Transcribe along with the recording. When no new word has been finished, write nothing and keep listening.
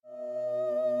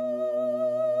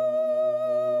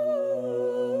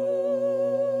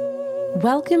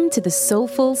Welcome to the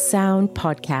Soulful Sound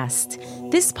podcast.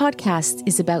 This podcast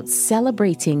is about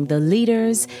celebrating the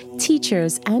leaders,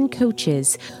 teachers, and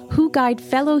coaches who guide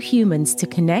fellow humans to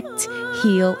connect,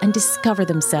 heal, and discover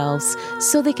themselves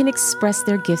so they can express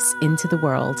their gifts into the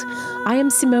world. I am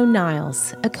Simone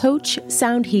Niles, a coach,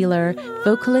 sound healer,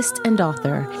 vocalist, and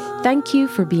author. Thank you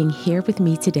for being here with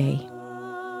me today.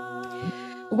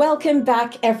 Welcome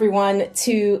back, everyone,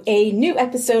 to a new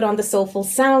episode on the Soulful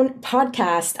Sound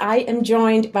podcast. I am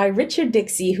joined by Richard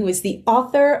Dixey, who is the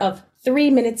author of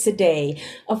 3 Minutes a Day,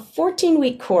 a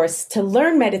 14-week course to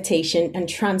learn meditation and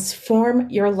transform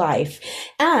your life,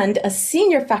 and a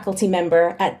senior faculty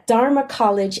member at Dharma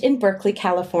College in Berkeley,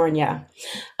 California.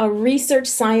 A research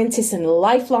scientist and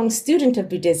lifelong student of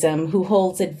Buddhism who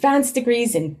holds advanced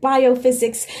degrees in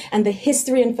biophysics and the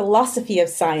history and philosophy of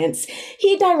science,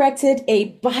 he directed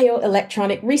a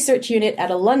bioelectronic research unit at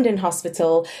a London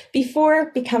hospital before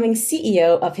becoming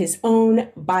CEO of his own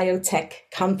biotech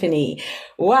company.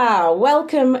 Wow.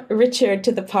 Welcome, Richard,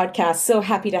 to the podcast. So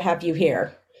happy to have you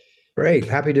here. Great.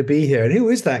 Happy to be here. And who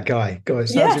is that guy? God, it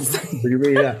sounds impressive when you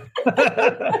read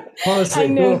that.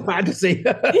 Honestly, full fantasy.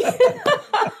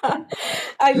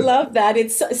 I love that.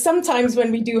 It's sometimes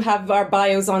when we do have our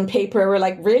bios on paper, we're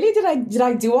like, really? Did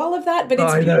I do all of that? But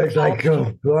it's beautiful. It's like,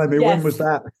 oh, blimey, when was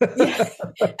that?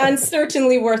 Yeah. And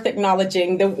certainly worth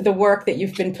acknowledging the work that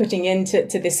you've been putting into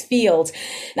this field.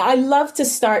 Now, I love to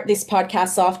start this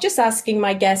podcast off just asking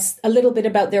my guests a little bit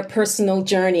about their personal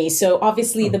journey. So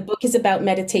obviously the book is about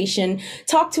meditation.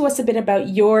 Talk to us a bit about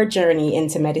your journey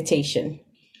into meditation.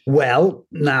 Well,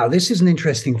 now this is an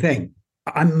interesting thing.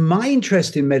 My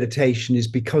interest in meditation is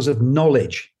because of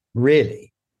knowledge,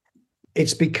 really.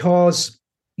 It's because,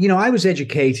 I was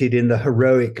educated in the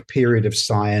heroic period of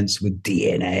science with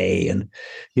DNA and,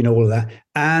 all of that.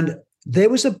 And there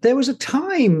was a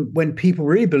time when people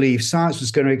really believed science was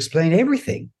going to explain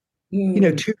everything.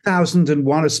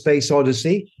 2001: A Space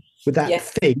Odyssey, with that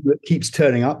thing that keeps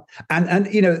turning up. And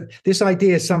this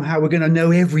idea somehow we're going to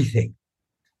know everything.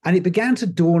 And it began to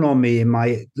dawn on me in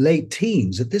my late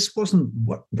teens that this wasn't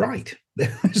right.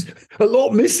 There was a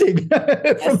lot missing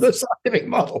from the scientific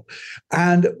model.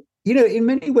 And, in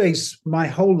many ways, my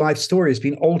whole life story has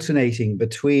been alternating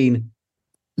between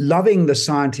loving the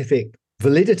scientific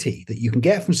validity that you can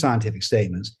get from scientific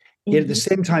statements, yet at the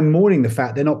same time mourning the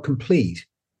fact they're not complete.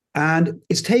 And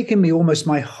it's taken me almost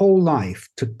my whole life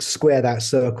to square that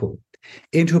circle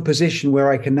into a position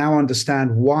where I can now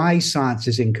understand why science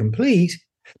is incomplete,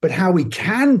 but how we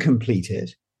can complete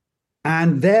it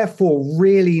and therefore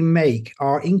really make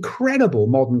our incredible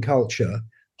modern culture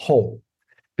whole.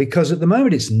 Because at the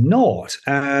moment it's not,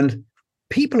 and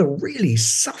people are really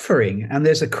suffering, and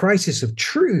there's a crisis of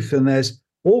truth, and there's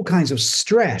all kinds of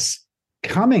stress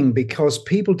coming because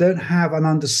people don't have an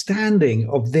understanding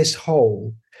of this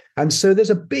whole. And so there's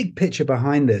a big picture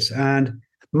behind this. And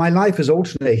my life has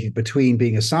alternated between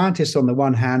being a scientist on the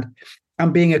one hand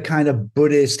and being a kind of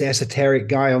Buddhist esoteric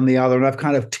guy on the other. And I've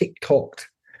kind of tick-tocked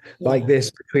like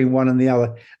this between one and the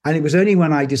other. And it was only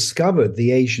when I discovered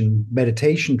the Asian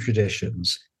meditation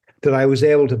traditions that I was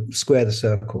able to square the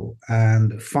circle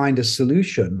and find a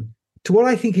solution to what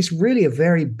I think is really a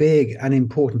very big and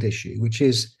important issue, which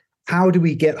is how do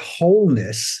we get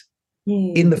wholeness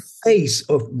in the face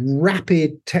of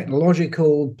rapid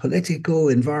technological, political,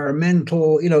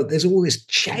 environmental, there's all this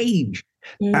change.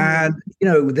 And,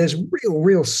 there's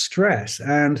real stress.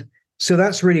 And so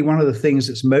that's really one of the things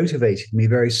that's motivated me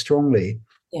very strongly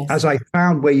as I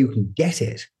found where you can get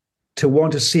it, to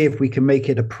want to see if we can make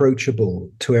it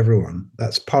approachable to everyone.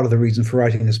 That's part of the reason for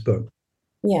writing this book.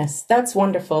 Yes, that's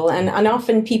wonderful. And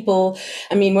often people,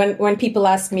 when people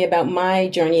ask me about my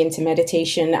journey into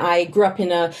meditation, I grew up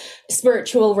in a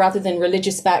spiritual rather than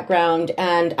religious background.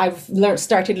 And I've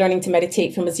started learning to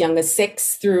meditate from as young as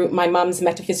 6 through my mom's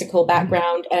metaphysical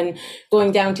background and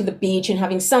going down to the beach and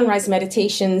having sunrise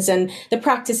meditations. And the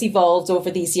practice evolved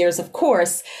over these years, of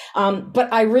course.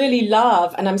 But I really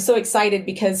love, and I'm so excited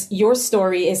because your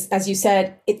story is, as you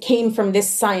said, it came from this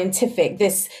scientific,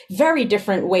 this very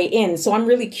different way in. So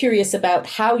I'm really curious about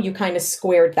how you kind of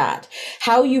squared that,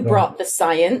 how you brought the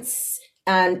science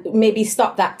and maybe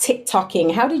stop that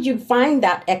tick-tocking. How did you find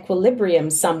that equilibrium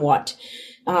somewhat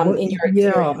in your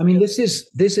experience?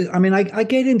 This is, I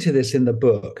get into this in the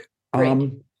book,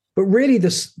 but really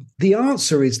the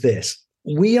answer is this: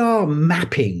 we are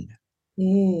mapping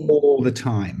all the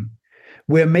time.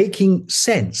 We're making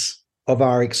sense of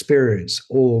our experience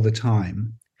all the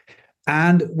time.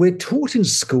 And we're taught in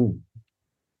school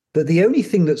that the only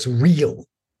thing that's real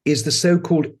is the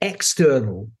so-called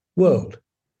external world.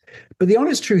 But the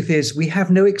honest truth is we have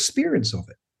no experience of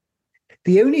it.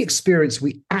 the only experience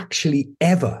we actually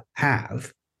ever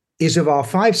have is of our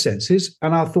five senses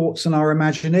and our thoughts and our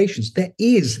imaginations. There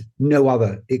is no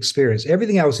other experience.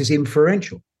 Everything else is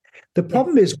inferential. The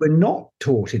problem is we're not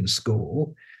taught in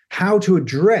school how to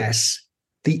address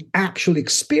the actual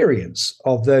experience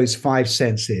of those five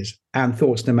senses and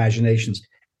thoughts and imaginations.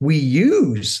 We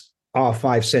use our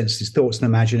five senses, thoughts and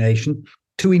imagination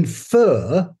to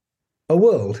infer a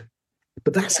world,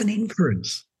 but that's an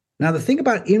inference. Now, the thing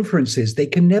about inferences, they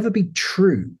can never be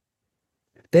true.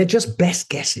 They're just best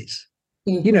guesses.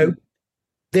 Mm-hmm. You know,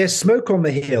 there's smoke on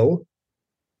the hill.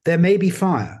 There may be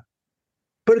fire.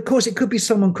 But of course, it could be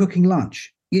someone cooking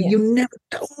lunch. You're never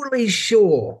totally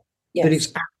sure that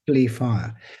it's actually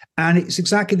fire. And it's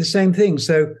exactly the same thing.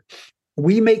 So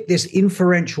we make this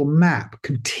inferential map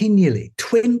continually,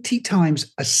 20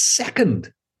 times a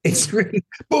second. It's really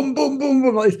boom, boom, boom,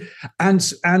 boom.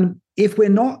 And if we're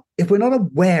not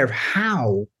aware of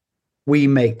how we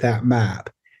make that map,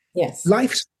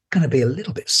 life's going to be a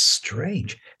little bit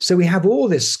strange. So we have all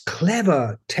this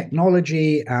clever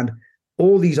technology and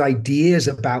all these ideas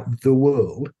about the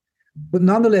world, but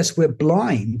nonetheless, we're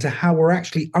blind to how we're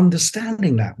actually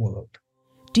understanding that world.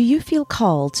 Do you feel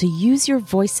called to use your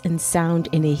voice and sound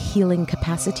in a healing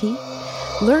capacity?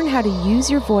 Learn how to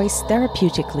use your voice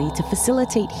therapeutically to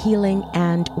facilitate healing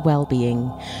and well-being.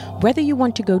 Whether you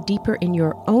want to go deeper in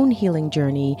your own healing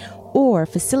journey or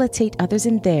facilitate others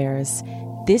in theirs,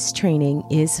 this training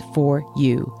is for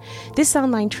you. This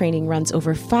online training runs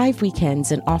over 5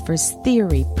 weekends and offers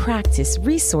theory, practice,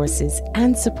 resources,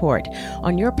 and support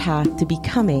on your path to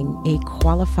becoming a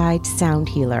qualified sound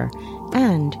healer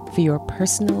and for your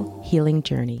personal healing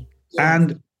journey.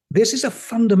 And this is a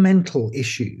fundamental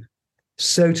issue.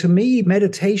 So to me,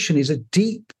 meditation is a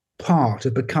deep part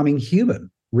of becoming human,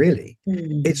 really.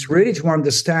 It's really to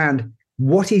understand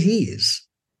what it is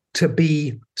to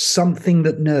be something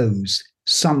that knows,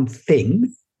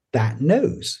 something that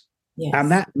knows. Yes.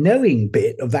 And that knowing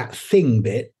bit of that thing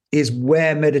bit is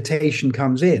where meditation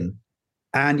comes in.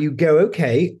 And you go,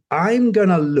 okay, I'm going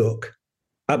to look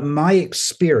at my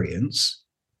experience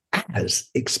as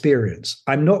experience.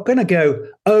 I'm not going to go,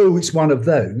 oh, it's one of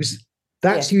those.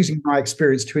 That's using my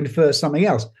experience to infer something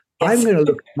else. Yes. I'm going to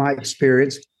look at my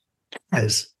experience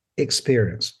as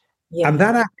experience. Yeah. And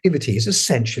that activity is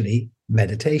essentially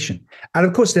meditation. And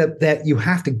of course,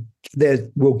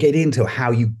 we'll get into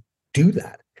how you do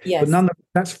that. Yes. But nonetheless,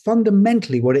 that's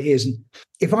fundamentally what it is. And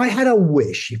if I had a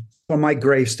wish on my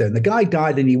gravestone, the guy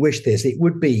died and he wished this, it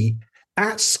would be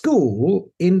at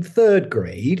school in 3rd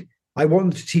grade, I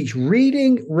wanted to teach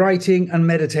reading, writing, and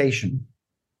meditation.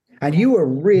 And you were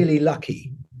really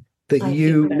lucky that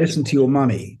you listened to your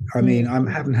mummy. I mean, I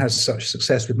haven't had such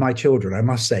success with my children, I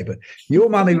must say, but your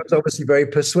mummy was obviously very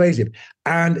persuasive.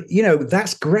 And, you know,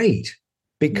 that's great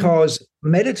because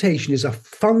meditation is a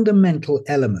fundamental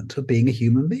element of being a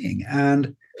human being.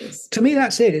 And to me,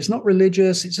 that's it. It's not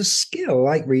religious. It's a skill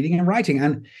like reading and writing.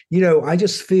 And, you know, I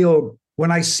just feel when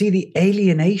I see the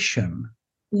alienation,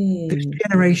 this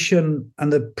generation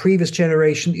and the previous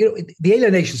generation, you know, the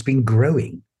alienation's been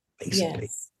growing. Basically.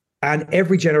 Yes. And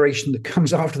every generation that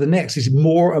comes after the next is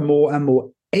more and more and more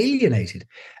alienated.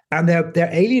 And they're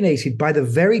alienated by the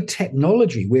very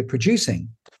technology we're producing.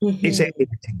 It's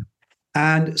alienating them.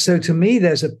 And so to me,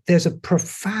 there's a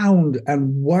profound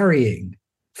and worrying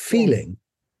feeling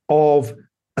of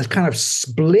a kind of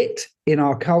split in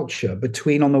our culture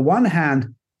between, on the one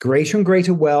hand, greater and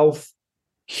greater wealth,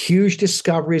 huge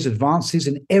discoveries, advances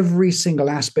in every single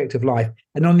aspect of life.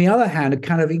 And on the other hand, a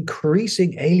kind of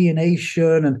increasing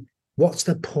alienation and what's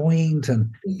the point?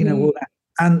 And, you know, all that.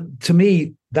 And to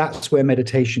me, that's where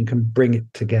meditation can bring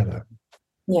it together.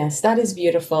 Yes, that is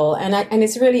beautiful. And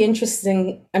it's really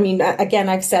interesting. I mean, again,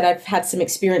 I've said I've had some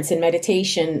experience in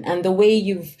meditation, and the way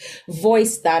you've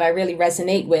voiced that, I really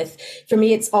resonate with. For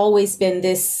me, it's always been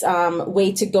this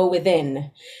way to go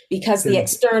within, because the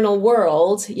external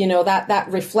world, you know, that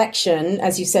reflection,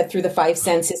 as you said, through the 5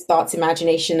 senses, thoughts,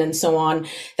 imagination, and so on,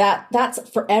 that's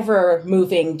forever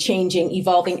moving, changing,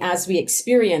 evolving as we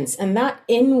experience. And that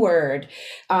inward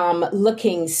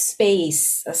looking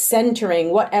space, centering,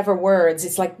 whatever words,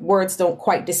 it's like words don't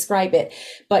quite describe it,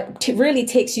 but it really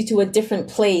takes you to a different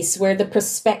place where the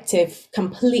perspective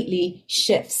completely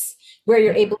shifts, where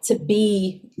you're able to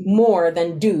be more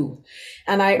than do.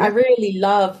 And I really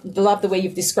love the way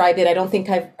you've described it. I don't think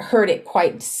I've heard it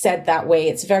quite said that way.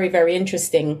 It's very, very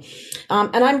interesting.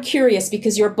 And I'm curious,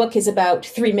 because your book is about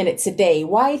 3 minutes a day.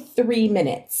 Why 3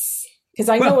 minutes? Because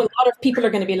I know a lot of people are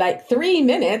going to be like, 3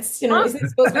 minutes, you know, is it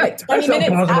supposed to be like 20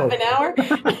 minutes, half an hour?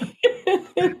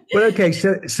 Well, okay.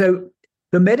 So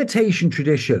the meditation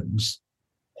traditions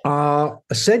are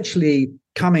essentially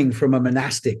coming from a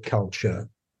monastic culture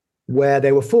where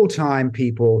they were full-time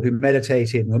people who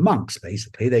meditated and were monks,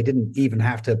 basically. They didn't even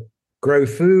have to grow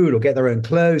food or get their own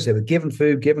clothes. They were given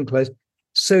food, given clothes.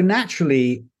 So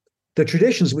naturally, the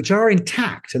traditions, which are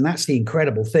intact, and that's the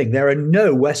incredible thing, there are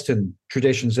no Western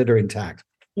traditions that are intact.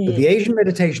 But the Asian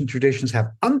meditation traditions have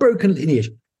unbroken lineage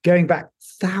going back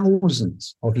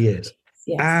thousands of years.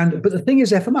 Yes. But the thing is,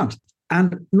 they're for monks.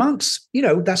 And monks,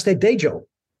 that's their day job.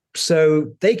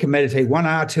 So they can meditate 1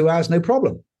 hour, 2 hours, no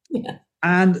problem. Yeah.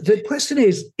 And the question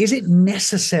is it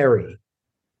necessary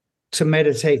to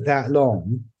meditate that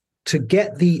long to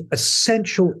get the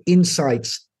essential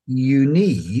insights you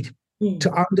need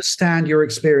to understand your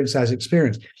experience as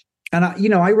experience? And,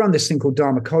 I run this thing called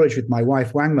Dharma College with my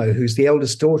wife, Wang Mo, who's the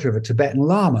eldest daughter of a Tibetan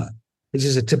Lama. This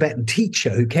is a Tibetan teacher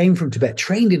who came from Tibet,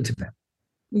 trained in Tibet.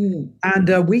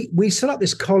 And we set up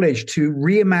this college to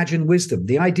reimagine wisdom.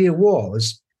 The idea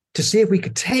was to see if we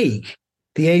could take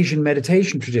the Asian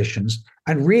meditation traditions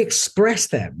and re-express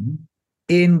them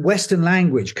in Western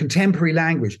language, contemporary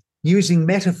language, using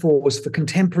metaphors for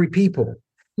contemporary people.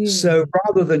 So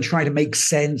rather than trying to make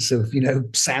sense of,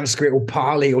 Sanskrit or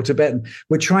Pali or Tibetan,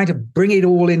 we're trying to bring it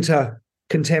all into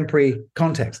contemporary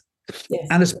context. Yes.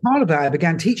 And as part of that, I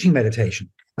began teaching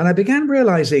meditation. And I began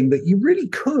realizing that you really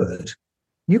could.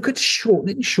 You could shorten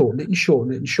it and shorten it and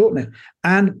shorten it and shorten it.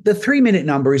 And the 3-minute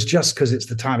number is just because it's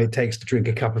the time it takes to drink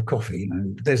a cup of coffee.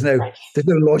 There's no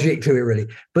logic to it, really.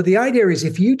 But the idea is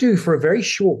if you do for a very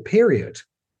short period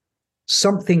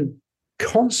something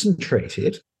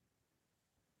concentrated,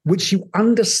 which you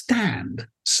understand.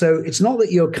 So it's not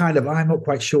that you're kind of, I'm not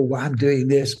quite sure why I'm doing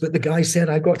this, but the guy said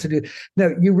I've got to do.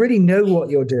 No, you really know what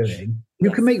you're doing.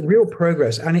 You can make real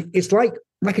progress. And it's like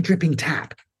a dripping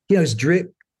tap. It's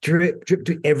drip, drip, drip,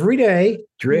 drip every day,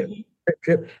 drip, drip,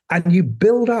 drip. And you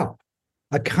build up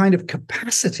a kind of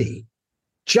capacity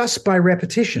just by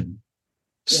repetition.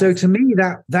 Yes. So to me,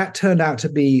 that turned out to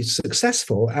be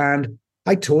successful. And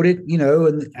I taught it,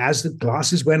 and as the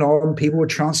classes went on, people were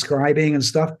transcribing and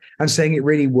stuff and saying it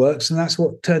really works. And that's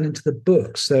what turned into the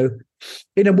book. So,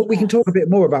 we can talk a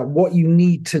bit more about what you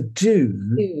need to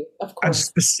do, of course, and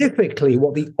specifically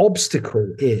what the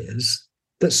obstacle is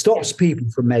that stops people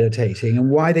from meditating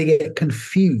and why they get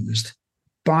confused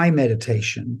by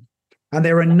meditation. And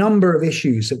there are a number of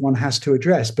issues that one has to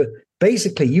address, but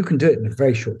basically you can do it in a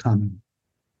very short time.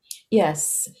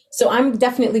 Yes. So I'm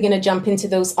definitely going to jump into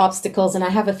those obstacles. And I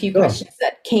have a few questions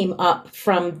that came up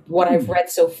from what I've read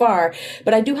so far.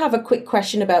 But I do have a quick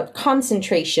question about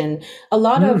concentration. A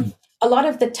lot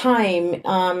of the time,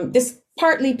 this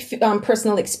partly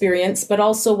personal experience, but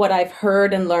also what I've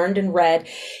heard and learned and read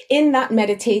in that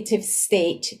meditative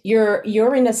state,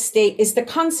 you're in a state, is the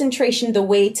concentration the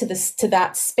way to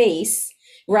that space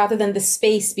rather than the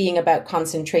space being about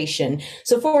concentration?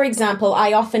 So for example,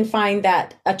 I often find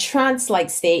that a trance-like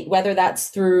state, whether that's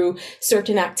through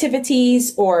certain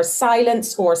activities or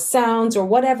silence or sounds or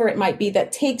whatever it might be,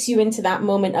 that takes you into that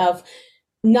moment of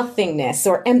nothingness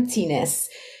or emptiness,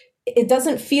 it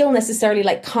doesn't feel necessarily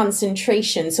like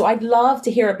concentration. So I'd love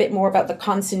to hear a bit more about the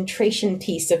concentration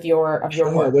piece of your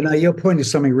work. Well, now you're pointing to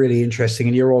something really interesting,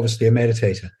 and you're obviously a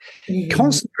meditator.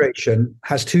 Concentration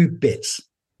has 2 bits.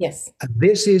 Yes. And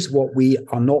this is what we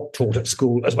are not taught at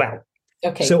school as well.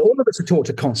 Okay. So all of us are taught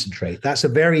to concentrate. That's a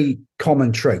very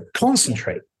common trope.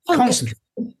 Concentrate.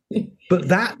 But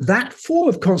that form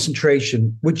of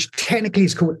concentration, which technically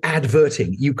is called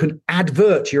adverting, you can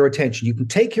advert your attention. You can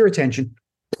take your attention,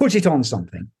 put it on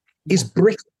something, is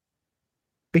brittle.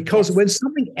 Because when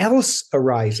something else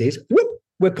arises, whoop,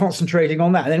 we're concentrating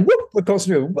on that. And then whoop, we're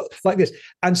concentrating like this.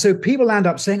 And so people end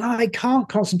up saying, I can't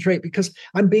concentrate because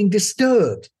I'm being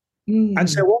disturbed. And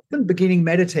so often beginning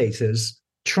meditators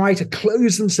try to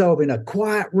close themselves in a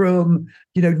quiet room,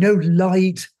 no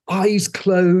light, eyes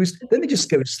closed. Then they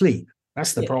just go to sleep.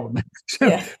 That's the problem.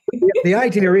 So the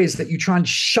idea is that you try and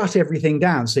shut everything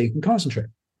down so you can concentrate.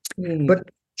 But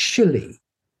actually,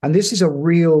 and this is a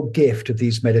real gift of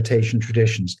these meditation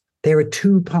traditions, there are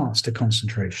 2 parts to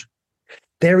concentration.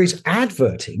 There is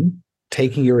adverting,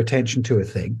 taking your attention to a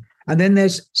thing, and then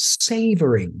there's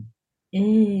savoring.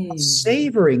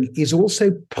 Savoring is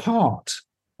also part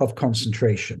of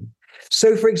concentration.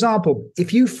 So, for example,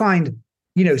 if you find,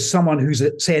 someone who's,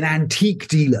 say, an antique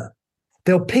dealer,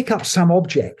 they'll pick up some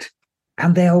object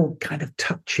and they'll kind of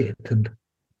touch it and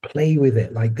play with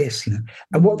it like this,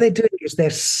 And what they're doing is they're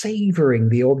savoring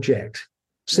the object.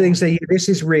 So they can say, this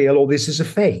is real or this is a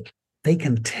fake. They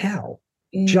can tell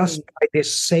just by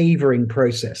this savoring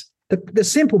process. The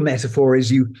simple metaphor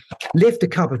is you lift a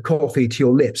cup of coffee to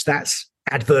your lips. That's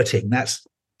adverting. That's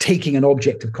taking an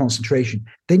object of concentration.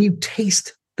 Then you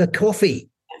taste the coffee.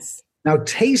 Yes. Now,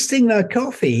 tasting the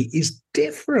coffee is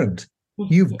different.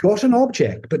 Mm-hmm. You've got an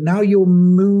object, but now you're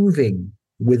moving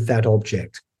with that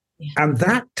object. Yeah. And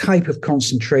that type of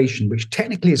concentration, which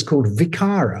technically is called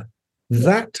vikara,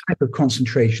 that type of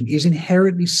concentration is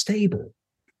inherently stable.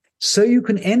 So you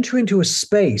can enter into a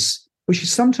space which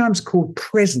is sometimes called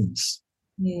presence,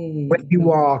 when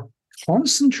you are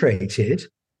concentrated,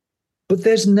 but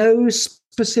there's no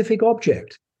specific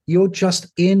object. You're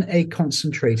just in a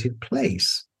concentrated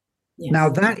place. Yes. Now,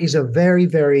 that is a very,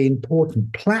 very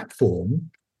important platform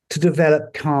to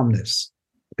develop calmness,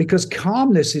 because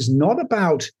calmness is not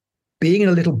about being in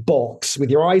a little box with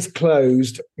your eyes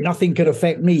closed, nothing can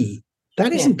affect me.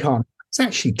 That isn't calm. It's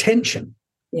actually tension.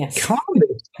 Yes.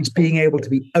 Calmness is being able to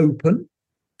be open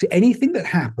to anything that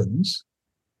happens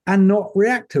and not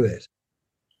react to it.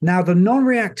 Now, the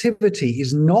non-reactivity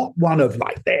is not one of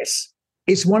like this.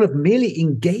 It's one of merely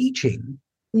engaging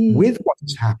with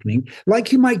what's happening,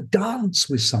 like you might dance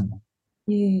with someone.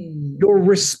 You're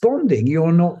responding,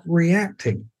 you're not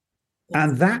reacting.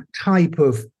 And that type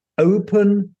of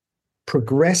open,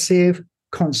 progressive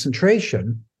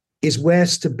concentration is where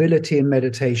stability in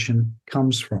meditation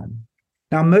comes from.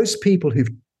 Now, most people who've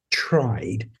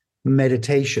tried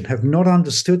meditation have not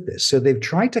understood this. So they've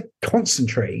tried to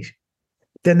concentrate,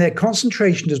 then their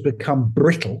concentration has become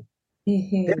brittle.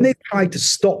 Then they've tried to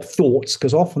stop thoughts,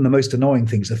 because often the most annoying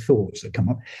things are thoughts that come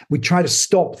up. We try to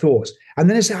stop thoughts. And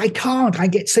then they say, I can't. I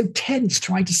get so tense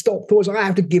trying to stop thoughts. I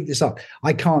have to give this up.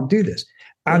 I can't do this.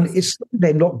 And it's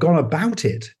they've not gone about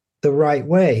it the right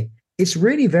way. It's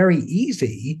really very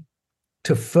easy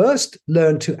to first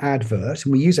learn to advert,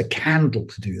 and we use a candle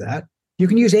to do that. You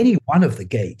can use any one of the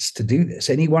gates to do this,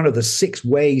 any one of the 6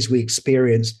 ways we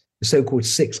experience the so-called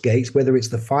 6 gates, whether it's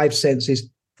the 5 senses,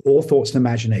 all thoughts and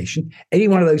imagination, any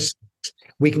one of those.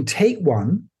 We can take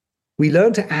one, we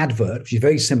learn to advert, which is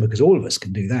very simple because all of us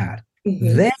can do that.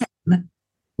 Then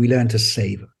we learn to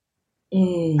savor.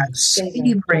 And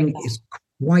savoring is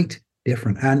quite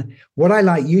different. And what I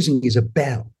like using is a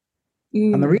bell.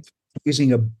 And the reason I'm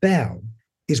using a bell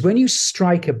is when you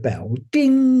strike a bell,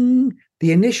 ding,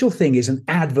 the initial thing is an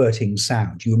adverting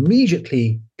sound. You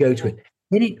immediately go to it.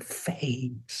 Then it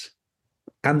fades.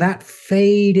 And that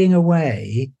fading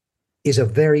away is a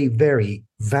very, very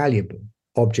valuable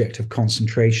object of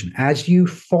concentration. As you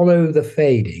follow the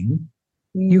fading,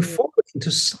 you fall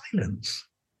into silence.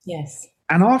 Yes.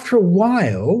 And after a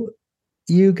while,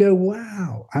 you go,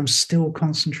 wow, I'm still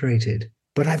concentrated,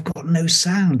 but I've got no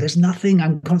sound. There's nothing.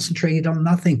 I'm concentrated on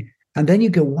nothing. And then you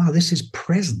go, wow, this is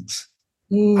presence.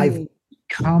 I've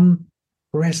become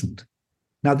present.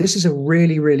 Now, this is a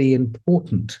really, really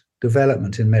important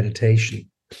development in meditation.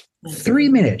 3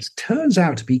 minutes turns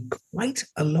out to be quite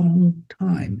a long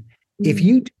time. If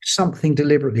you do something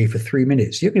deliberately for 3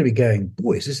 minutes, you're going to be going,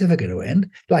 boy, is this ever going to end?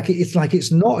 Like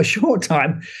it's not a short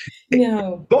time.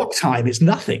 No. Short time, it's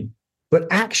nothing. But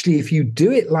actually, if you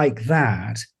do it like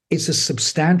that, it's a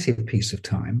substantive piece of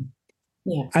time.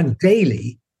 Yeah. And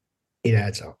daily, it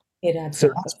adds up. It adds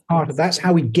up. So that's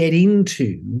how we get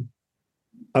into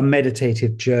a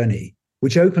meditative journey,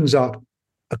 which opens up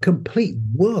a complete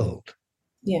world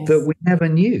that we never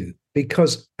knew,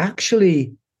 because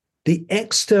actually the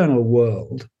external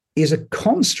world is a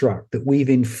construct that we've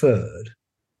inferred.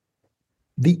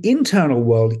 The internal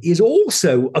world is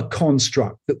also a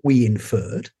construct that we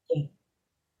inferred.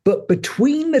 But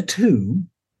between the two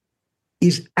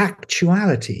is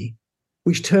actuality,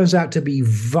 which turns out to be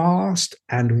vast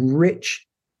and rich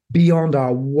beyond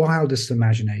our wildest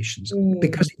imaginations,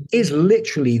 because it is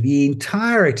literally the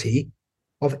entirety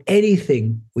of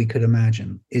anything we could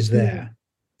imagine is there.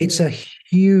 It's a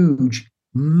huge,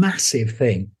 massive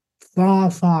thing, far,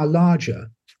 far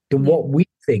larger than what we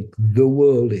think the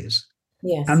world is.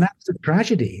 Yes. And that's the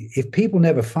tragedy. If people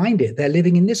never find it, they're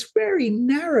living in this very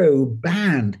narrow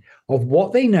band of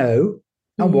what they know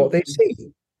and what they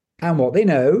see, and what they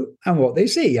know and what they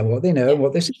see, and what they know and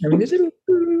what they see. I mean, this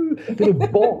little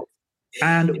box.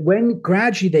 And when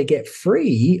gradually they get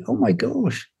free, oh my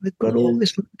gosh, they've got all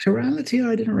this laterality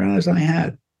I didn't realize I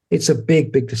had. It's a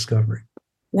big, big discovery.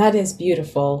 That is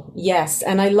beautiful. Yes.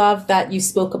 And I love that you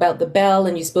spoke about the bell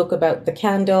and you spoke about the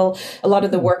candle. A lot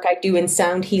of the work I do in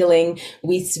sound healing,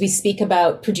 we speak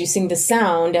about producing the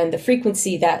sound and the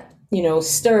frequency that,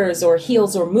 stirs or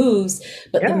heals or moves,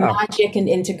 but the magic and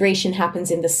integration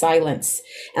happens in the silence.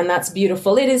 And that's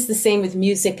beautiful. It is the same with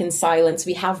music and silence.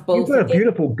 We have both. You've got a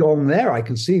beautiful gong there I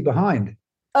can see behind.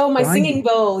 Oh, my singing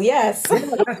bowl. Yes. Yeah,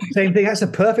 that's the same thing. That's a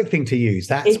perfect thing to use.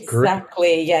 That's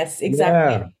exactly. Great. Yes,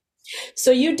 exactly. Yeah.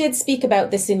 So you did speak about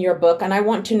this in your book, and I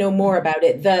want to know more about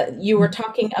it. You were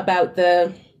talking about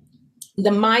the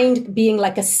the mind being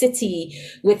like a city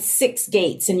with 6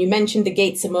 gates. And you mentioned the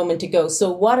gates a moment ago.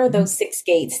 So what are those 6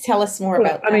 gates? Tell us more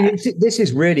about that. I mean, this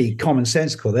is really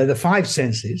commonsensical. They're the 5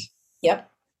 senses. Yep.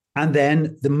 And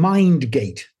then the mind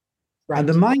gate. Right. And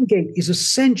the mind gate is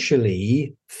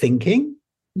essentially thinking,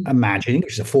 imagining,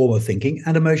 which is a form of thinking,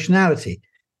 and emotionality.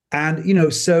 And, you know,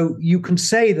 so you can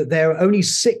say that there are only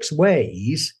 6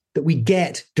 ways that we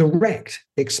get direct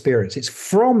experience. It's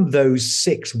from those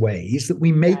 6 ways that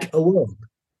we make a world.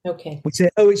 Okay. We say,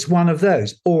 oh, it's one of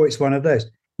those, or it's one of those.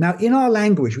 Now, in our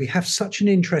language, we have such an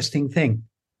interesting thing.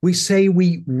 We say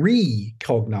we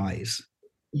recognize.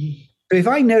 So if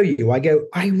I know you, I go,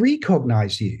 I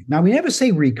recognize you. Now, we never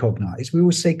say recognize. We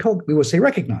will say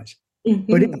recognize.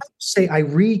 Mm-hmm. But if I say I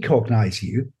recognize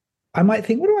you, I might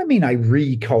think, what do I mean I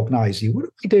recognize you? What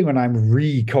am I doing when I'm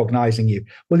recognizing you?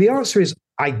 Well, the answer is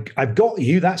I've got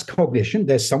you. That's cognition.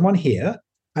 There's someone here.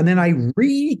 And then I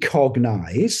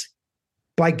recognize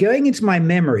by going into my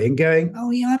memory and going,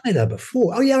 oh, yeah, I met her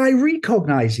before. Oh, yeah, I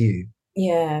recognize you.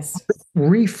 Yes.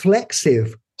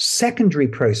 Reflexive secondary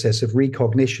process of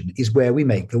recognition is where we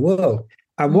make the world.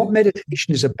 And what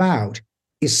meditation is about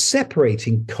is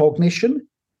separating cognition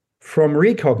from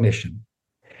recognition.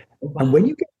 Wow. And when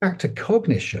you get back to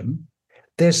cognition,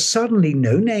 there's suddenly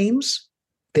no names.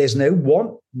 There's no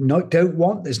want, no don't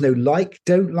want. There's no like,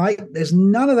 don't like. There's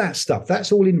none of that stuff.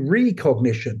 That's all in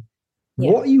recognition.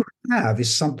 Yeah. What you have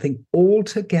is something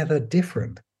altogether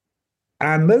different.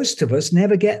 And most of us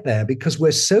never get there because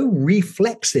we're so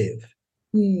reflexive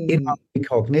in our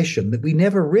recognition that we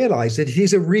never realize that it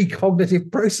is a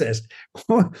recognitive process.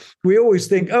 We always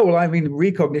think, oh, well, I mean,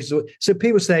 recognition. So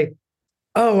people say,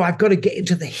 oh, I've got to get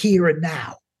into the here and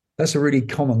now. That's a really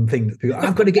common thing that people,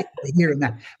 I've got to get into the here and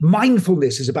now.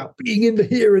 Mindfulness is about being in the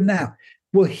here and now.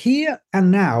 Well, here and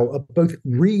now are both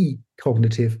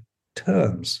recognitive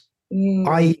terms.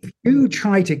 If you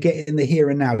try to get in the here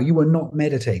and now, you are not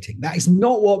meditating. That is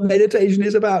not what meditation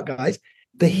is about, guys.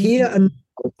 The here and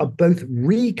now are both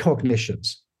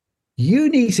recognitions. You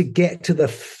need to get to the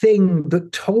thing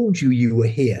that told you you were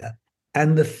here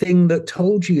and the thing that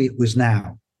told you it was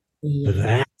now. Yeah.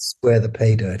 That's where the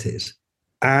pay dirt is.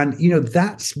 And, you know,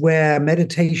 that's where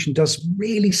meditation does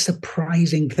really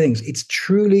surprising things. It's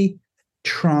truly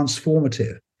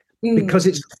transformative because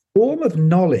it's a form of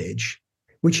knowledge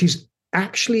which is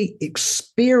actually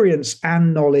experience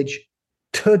and knowledge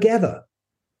together.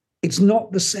 It's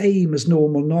not the same as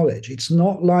normal knowledge. It's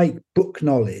not like book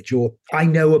knowledge or I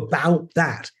know about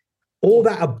that. All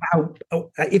that about,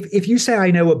 if you say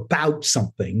I know about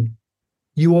something,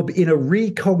 you are in a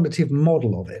recognitive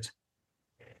model of it.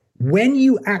 When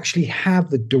you actually have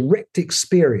the direct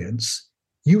experience,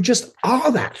 you just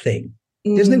are that thing.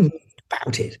 There's no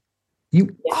about it.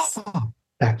 You are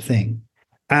that thing.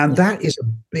 And that is a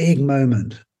big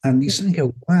moment. And you suddenly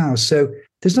go, wow, so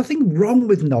there's nothing wrong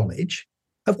with knowledge.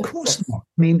 Of course not.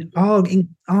 I mean,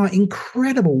 our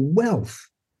incredible wealth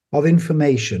of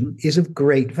information is of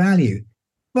great value,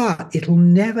 but it'll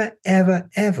never, ever,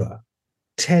 ever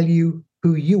tell you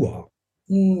who you are.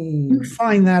 You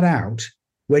find that out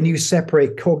when you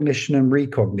separate cognition and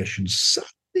recognition.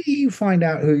 Suddenly you find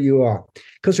out who you are.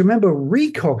 Because remember,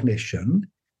 recognition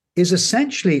is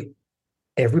essentially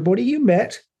everybody you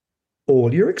met,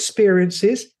 all your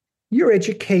experiences, your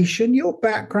education, your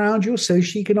background, your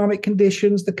socioeconomic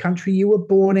conditions, the country you were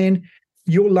born in,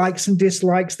 your likes and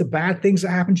dislikes, the bad things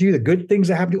that happened to you, the good things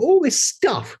that happened to you, all this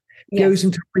stuff goes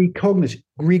into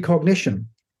recognition.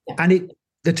 Yeah. And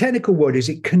the technical word is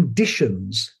it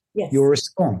conditions your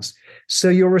response. So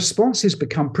your responses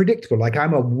become predictable. Like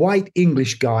I'm a white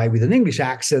English guy with an English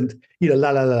accent, you know,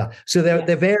 la, la, la. So there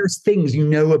are various things you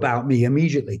know about me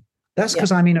immediately. That's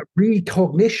because I'm in a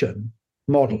recognition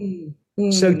model.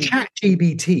 So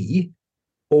ChatGPT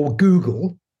or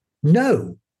Google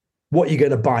know what you're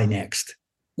going to buy next.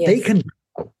 They can,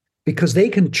 because they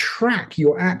can track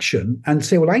your action and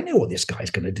say, well, I know what this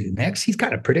guy's going to do next. He's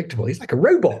kind of predictable. He's like a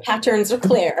robot. Patterns are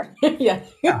clear. Yeah.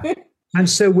 And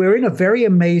so we're in a very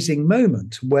amazing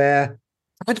moment where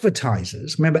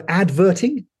advertisers, remember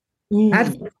adverting?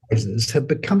 Advertisers have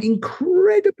become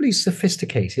incredibly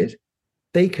sophisticated.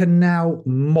 They can now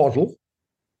model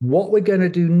what we're going to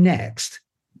do next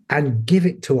and give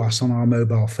it to us on our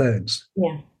mobile phones.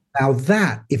 Yeah. Now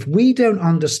that, if we don't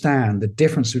understand the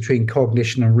difference between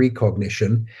cognition and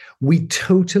recognition, we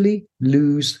totally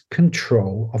lose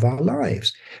control of our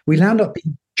lives. We end up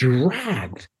being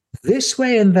dragged this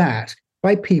way and that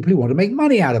by people who want to make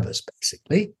money out of us,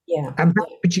 basically. Yeah. And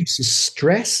that produces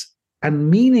stress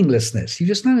and meaninglessness. You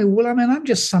just know, well, I mean, I'm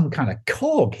just some kind of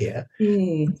cog here.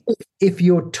 If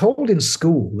you're told in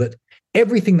school that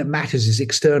everything that matters is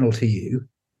external to you,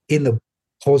 in the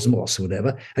cosmos or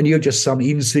whatever, and you're just some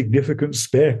insignificant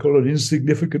speck on an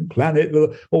insignificant planet,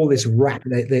 all this rap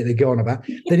they go on about,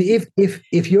 then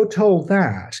if you're told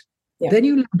that, then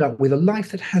you end up with a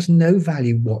life that has no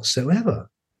value whatsoever.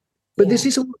 But this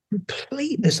is a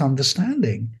complete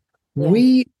misunderstanding.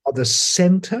 We are the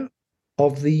center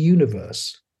of the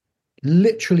universe,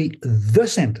 literally the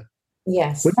center.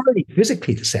 Yes. We're not only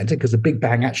physically the center, because the Big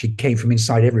Bang actually came from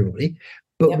inside everybody,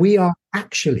 but we are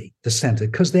actually the center,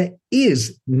 because there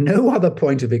is no other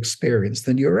point of experience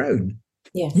than your own.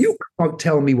 Yes. You can't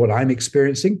tell me what I'm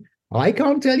experiencing. I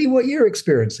can't tell you what you're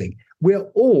experiencing. We're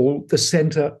all the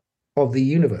center of the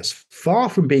universe. Far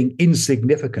from being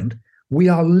insignificant, we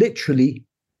are literally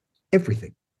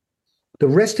everything. The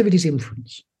rest of it is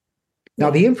inference. Now,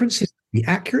 the inference is be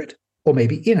accurate or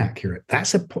maybe inaccurate.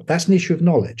 That's an issue of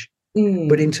knowledge.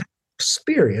 But in terms of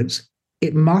experience,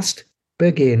 it must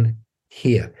begin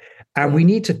here. And we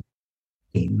need to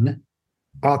train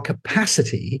our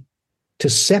capacity to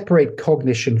separate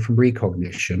cognition from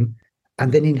recognition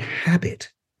and then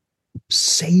inhabit,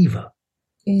 savor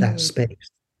that space.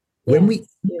 When we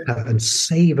enter and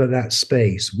savor that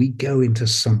space, we go into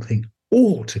something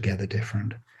altogether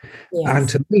different. And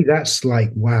to me, that's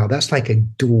like, wow, that's like a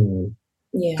door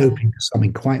opening to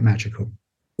something quite magical.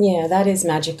 Yeah, that is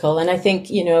magical. And I think,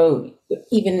 you know,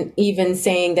 even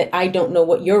saying that I don't know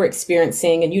what you're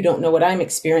experiencing and you don't know what I'm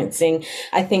experiencing,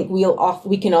 I think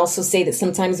we can also say that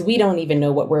sometimes we don't even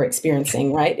know what we're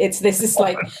experiencing, right? This is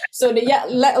like, so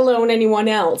let alone anyone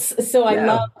else. So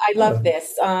I love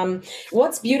this.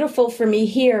 What's beautiful for me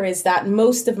here is that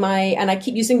most of and I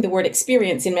keep using the word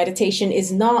experience in meditation,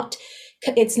 it's not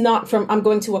from I'm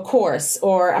going to a course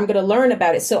or I'm going to learn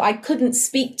about it. So I couldn't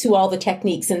speak to all the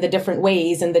techniques and the different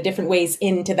ways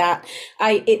into that.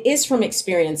 It is from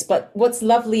experience. But what's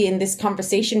lovely in this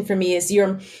conversation for me is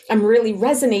I'm really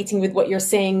resonating with what you're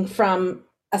saying from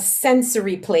a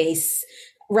sensory place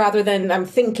rather than I'm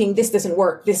thinking this doesn't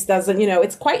work. This doesn't,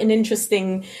 it's quite an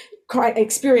interesting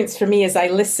experience for me as I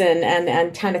listen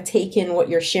and kind of take in what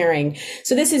you're sharing.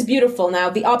 So this is beautiful.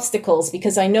 Now the obstacles,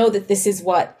 because I know that this is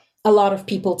what a lot of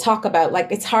people talk about,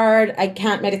 like it's hard, I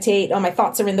can't meditate, my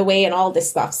thoughts are in the way and all this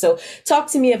stuff. So talk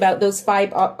to me about those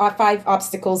five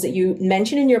obstacles that you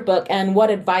mention in your book and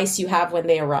what advice you have when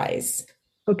they arise.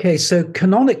 Okay, so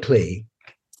canonically,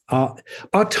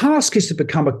 our task is to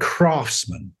become a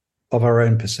craftsman of our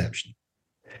own perception,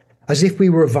 as if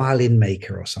we were a violin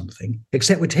maker or something,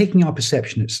 except we're taking our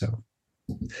perception itself.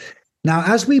 Now,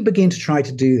 as we begin to try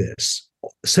to do this,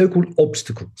 so-called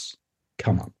obstacles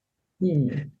come up.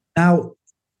 Now,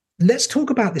 let's talk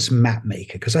about this map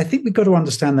maker, because I think we've got to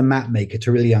understand the map maker to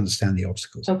really understand the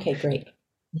obstacles. Okay, great.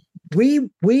 We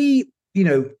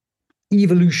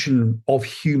evolution of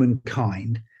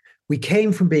humankind, we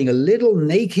came from being a little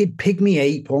naked pygmy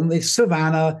ape on the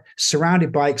savannah,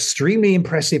 surrounded by extremely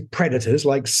impressive predators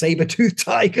like saber-toothed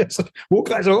tigers, all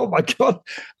kinds of, oh my God.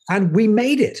 And we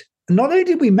made it. Not only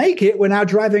did we make it, we're now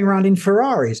driving around in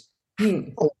Ferraris.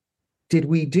 Oh, did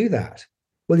we do that?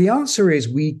 Well, the answer is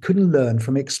we couldn't learn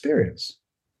from experience.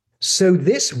 So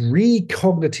this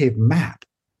recognitive map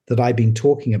that I've been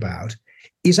talking about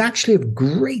is actually of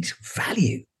great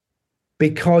value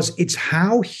because it's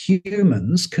how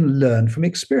humans can learn from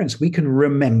experience. We can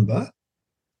remember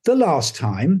the last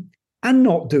time and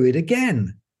not do it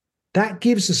again. That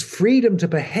gives us freedom to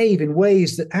behave in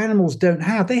ways that animals don't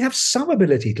have. They have some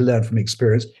ability to learn from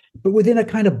experience, but within a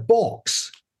kind of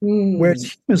box.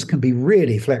 Whereas humans can be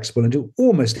really flexible and do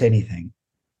almost anything.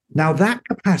 Now, that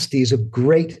capacity is of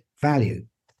great value,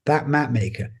 that map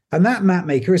maker. And that map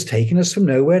maker has taken us from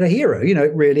nowhere to hero.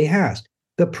 It really has.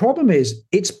 The problem is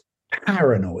it's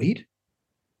paranoid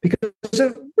because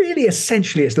really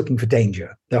essentially it's looking for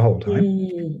danger the whole time.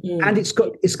 And it's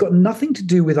got nothing to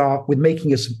do with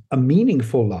making us a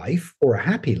meaningful life or a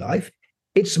happy life.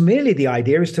 It's merely the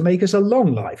idea is to make us a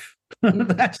long life.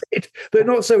 That's it. They're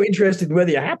not so interested in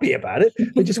whether you're happy about it.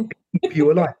 They just want to keep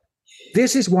you alive.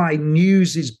 This is why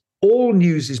all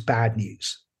news is bad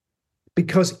news.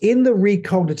 Because in the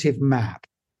recognitive map,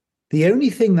 the only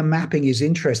thing the mapping is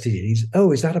interested in is,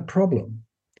 is that a problem?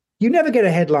 You never get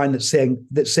a headline that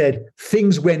said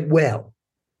things went well.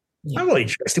 I'm not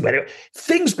interested whether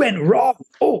things went wrong.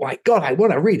 Oh my God, I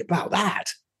want to read about that.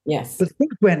 Yes. But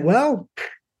things went well.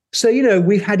 So,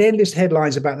 we've had endless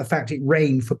headlines about the fact it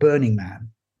rained for Burning Man.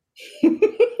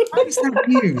 Why is that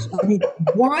news? I mean,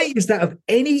 why is that of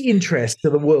any interest to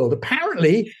the world?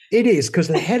 Apparently it is, because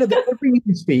the head of every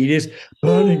news feed is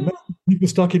Burning Man, people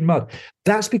stuck in mud.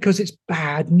 That's because it's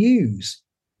bad news.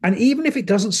 And even if it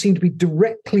doesn't seem to be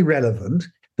directly relevant,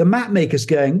 the map maker's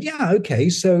going, yeah, okay,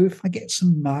 so if I get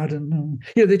some mud and,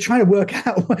 they're trying to work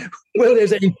out whether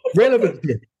there's any relevance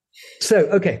here. So,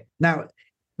 okay, now,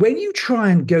 when you try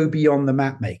and go beyond the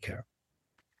map maker,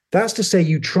 that's to say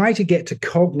you try to get to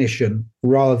cognition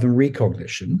rather than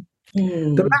recognition,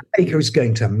 the map maker is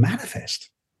going to manifest.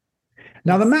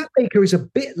 Now, the map maker is a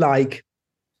bit like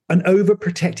an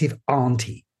overprotective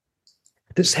auntie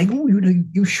that's saying, oh,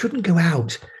 you shouldn't go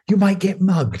out. You might get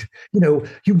mugged.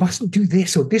 You mustn't do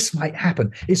this or this might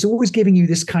happen. It's always giving you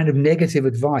this kind of negative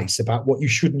advice about what you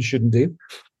should and shouldn't do.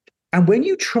 And when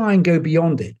you try and go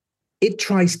beyond it, it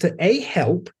tries to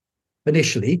help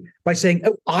initially by saying,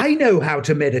 oh, I know how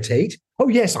to meditate. Oh,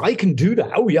 yes, I can do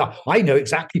that. Oh, yeah, I know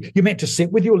exactly. You're meant to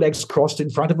sit with your legs crossed in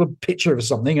front of a picture of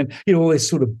something and, all this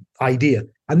sort of idea.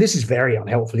 And this is very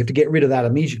unhelpful. You have to get rid of that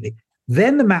immediately.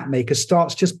 Then the map maker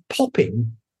starts just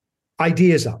popping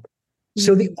ideas up.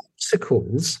 So the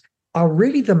obstacles are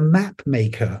really the map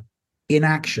maker in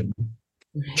action,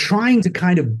 trying to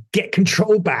kind of get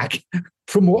control back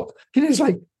from what, it's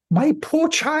like, my poor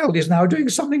child is now doing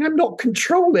something I'm not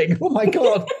controlling. Oh, my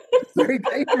God. It's very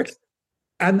dangerous.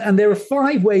 And there are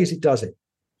 5 ways it does it.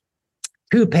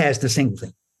 2 pairs to single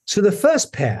thing. So the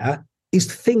first pair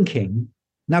is thinking.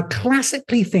 Now,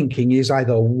 classically, thinking is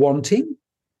either wanting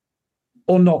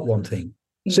or not wanting.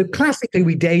 So classically,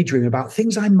 we daydream about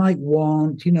things I might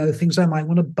want, things I might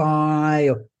want to buy,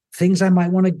 or things I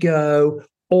might want to go,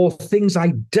 or things I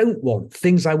don't want,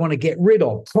 things I want to get rid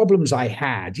of, problems I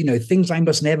had, things I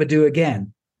must never do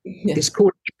again. Yeah. It's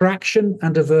called attraction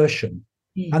and aversion.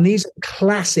 And these are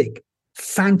classic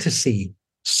fantasy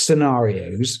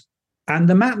scenarios. And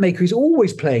the map maker is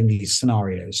always playing these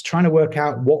scenarios, trying to work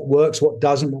out what works, what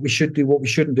doesn't, what we should do, what we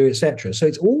shouldn't do, etc. So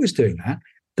it's always doing that.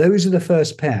 Those are the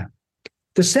first pair.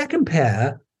 The second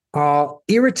pair are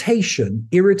irritation,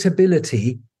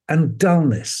 irritability, and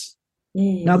dullness.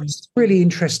 Now, this is a really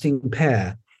interesting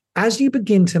pair. As you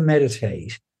begin to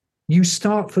meditate, you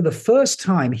start for the first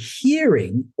time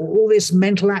hearing all this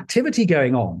mental activity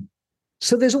going on.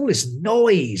 So there's all this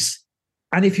noise.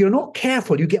 And if you're not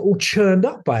careful, you get all churned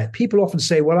up by it. People often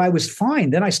say, well, I was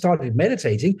fine. Then I started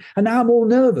meditating and now I'm all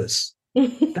nervous.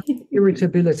 That's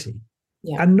irritability.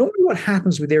 Yeah. And normally what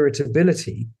happens with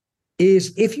irritability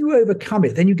is if you overcome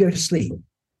it, then you go to sleep.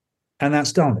 And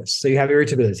that's dullness. So you have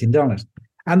irritability and dullness.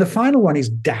 And the final one is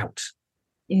doubt.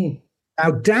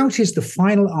 Now, doubt is the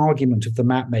final argument of the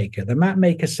map maker. The map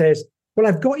maker says, well,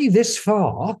 I've got you this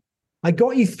far. I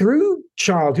got you through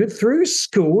childhood, through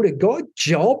school, I got a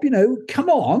job, come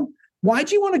on. Why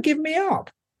do you want to give me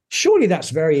up? Surely that's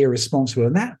very irresponsible.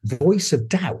 And that voice of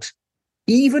doubt,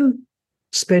 even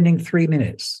spending 3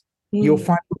 minutes, you'll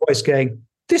find the voice going,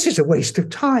 this is a waste of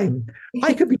time.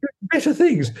 I could be doing better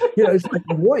things. It's like,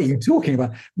 what are you talking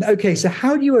about? Okay, so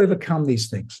how do you overcome these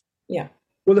things? Yeah.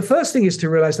 Well, the first thing is to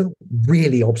realize they're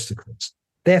really obstacles.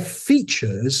 They're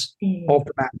features of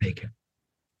the map maker.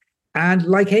 And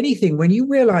like anything, when you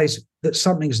realize that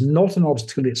something's not an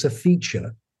obstacle, it's a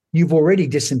feature, you've already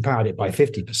disempowered it by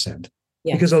 50%.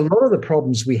 Yes. Because a lot of the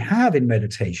problems we have in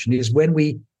meditation is when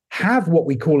we have what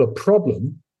we call a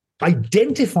problem,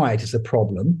 identify it as a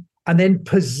problem, and then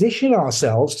position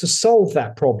ourselves to solve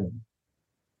that problem.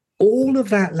 All of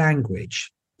that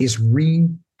language is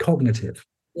recognitive.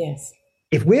 Yes.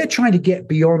 If we're trying to get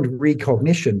beyond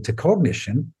recognition to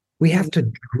cognition, we have to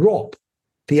drop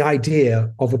the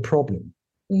idea of a problem.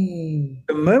 The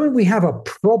moment we have a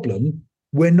problem,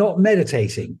 we're not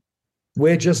meditating.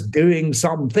 We're just doing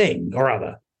something or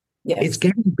other. Yes. It's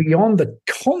getting beyond the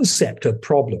concept of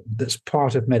problem that's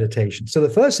part of meditation. So the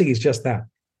first thing is just that.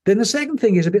 Then the second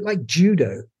thing is a bit like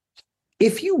judo.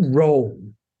 If you roll,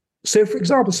 so for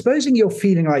example, supposing you're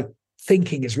feeling like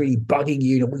thinking is really bugging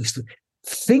you,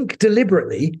 think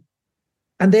deliberately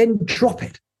and then drop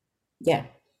it. Yeah.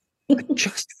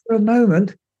 Just for a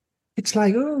moment, it's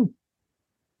like, oh.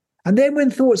 And then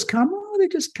when thoughts come, they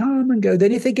just come and go.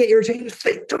 Then if they get irritated,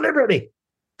 think deliberately,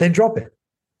 then drop it.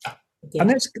 Yeah. And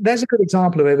that's a good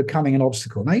example of overcoming an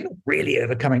obstacle. Now, you're not really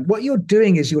overcoming. What you're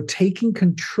doing is you're taking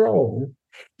control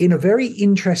in a very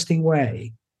interesting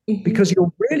way because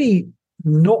you're really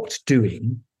not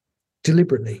doing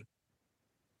deliberately.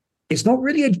 It's not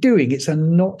really a doing, it's a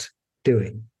not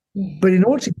doing. But in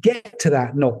order to get to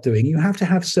that not doing, you have to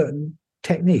have certain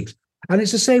techniques. And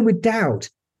it's the same with doubt.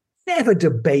 Never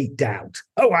debate doubt.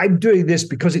 Oh, I'm doing this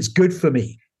because it's good for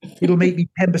me. It'll make me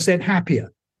 10%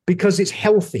 happier because it's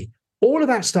healthy. All of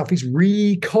that stuff is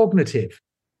recognitive.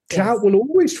 Yes. Doubt will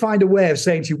always find a way of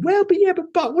saying to you, well,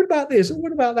 but what about this? Or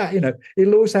what about that?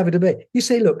 It'll always have a debate. You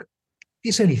say, look,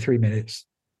 it's only 3 minutes.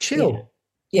 Chill.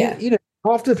 Yeah.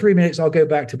 After 3 minutes, I'll go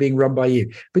back to being run by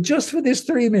you. But just for this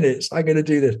 3 minutes, I'm going to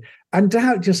do this. And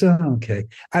doubt just, okay.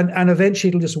 And eventually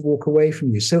it'll just walk away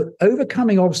from you. So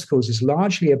overcoming obstacles is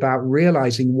largely about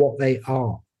realizing what they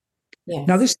are. Yes.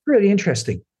 Now, this is really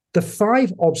interesting. The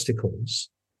 5 obstacles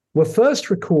were first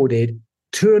recorded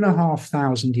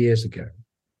 2,500 years ago.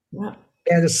 Wow.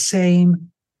 They're the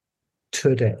same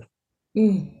today.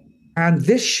 And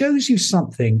this shows you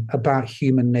something about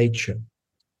human nature.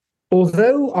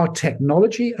 Although our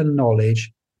technology and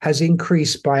knowledge has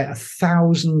increased by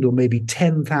 1,000 or maybe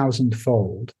 10,000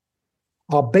 fold,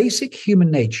 our basic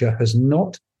human nature has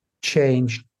not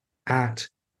changed at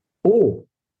all.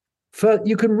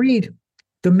 You can read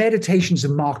the Meditations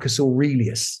of Marcus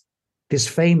Aurelius, this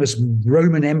famous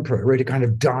Roman emperor, wrote a kind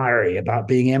of diary about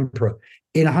being emperor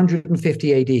in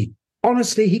 150 AD.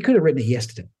 Honestly, he could have written it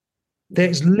yesterday.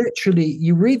 There's literally,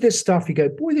 you read this stuff, you go,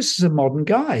 boy, this is a modern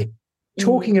guy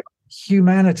talking about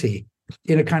humanity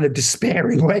in a kind of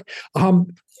despairing way.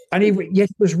 Yet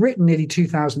it was written nearly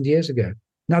 2,000 years ago.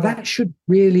 Now, that should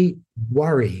really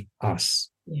worry us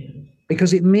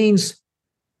because it means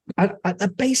at a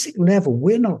basic level,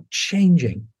 we're not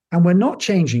changing. And we're not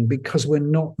changing because we're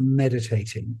not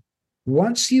meditating.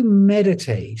 Once you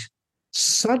meditate,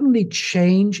 suddenly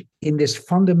change in this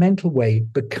fundamental way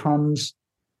becomes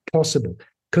possible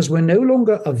because we're no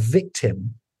longer a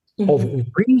victim of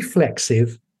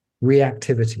reflexive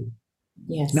reactivity.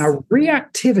 Yes. Now,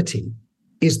 reactivity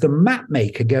is the map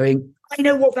maker going, I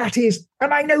know what that is,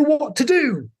 and I know what to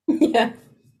do. Yeah.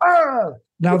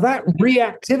 Now, that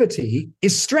reactivity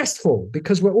is stressful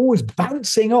because we're always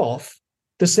bouncing off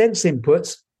the sense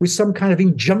inputs with some kind of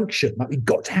injunction, like we've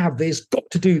got to have this, got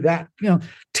to do that,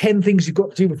 10 things you've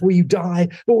got to do before you die,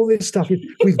 all this stuff.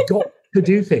 We've got to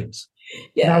do things.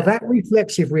 Yeah. Now, that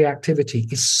reflexive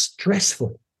reactivity is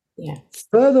stressful. Yeah.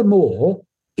 Furthermore,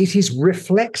 it is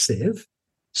reflexive,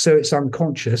 so it's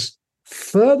unconscious.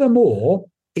 Furthermore,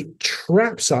 it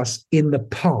traps us in the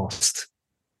past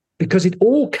because it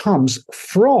all comes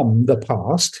from the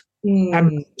past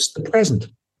and moves to the present.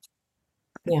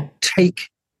 Yeah. Take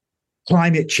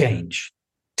climate change,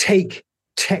 take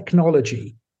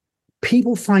technology.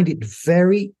 People find it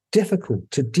very difficult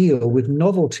to deal with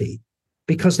novelty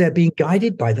because they're being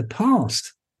guided by the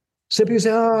past. So people say,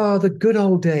 the good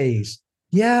old days.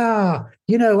 Yeah,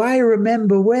 I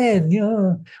remember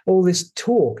when, all this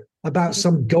talk about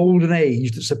some golden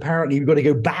age that's apparently we've got to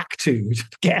go back to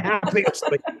get happy or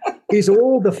something is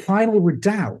all the final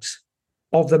redoubt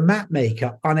of the map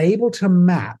maker unable to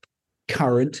map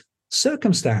current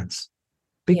circumstance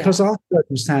because our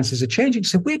circumstances are changing.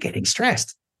 So we're getting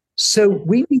stressed. So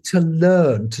we need to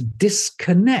learn to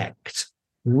disconnect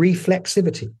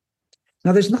reflexivity.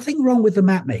 Now, there's nothing wrong with the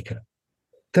map maker.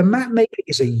 The map maker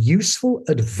is a useful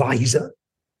advisor,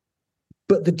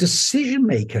 but the decision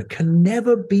maker can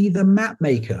never be the map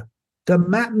maker. The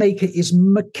map maker is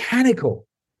mechanical,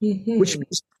 which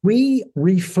means we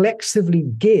reflexively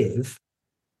give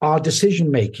our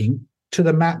decision making to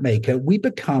the map maker. We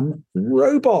become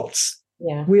robots.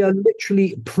 Yeah. We are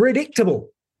literally predictable.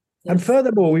 Yes. And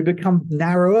furthermore, we become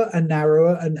narrower and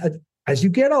narrower. And as you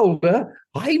get older,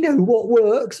 I know what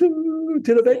works.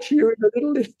 Till eventually you're in a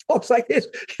little box like this,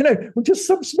 with just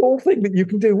some small thing that you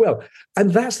can do well.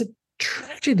 And that's the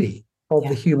tragedy of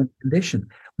the human condition.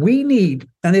 We need,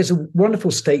 and there's a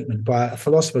wonderful statement by a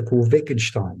philosopher called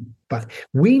Wittgenstein, but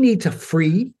we need to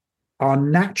free our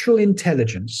natural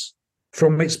intelligence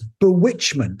from its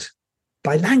bewitchment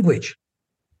by language.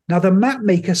 Now, the map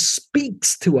maker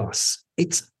speaks to us.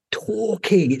 It's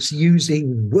talking, it's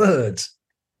using words.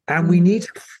 And we need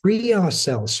to free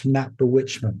ourselves from that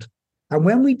bewitchment. And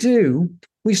when we do,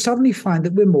 we suddenly find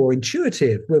that we're more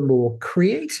intuitive, we're more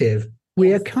creative,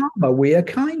 we are calmer, we are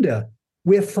kinder,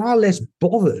 we're far less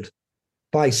bothered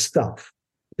by stuff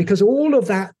because all of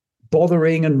that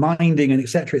bothering and minding and et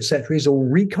cetera, is all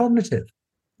recognitive.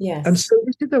 Yes. And so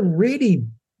this is a really,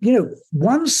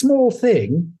 one small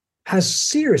thing has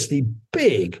seriously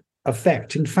big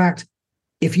effect. In fact,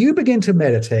 if you begin to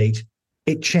meditate,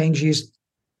 it changes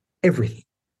everything.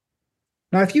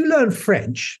 Now, if you learn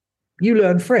French, you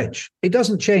learn French. It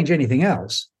doesn't change anything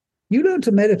else. You learn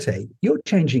to meditate, you're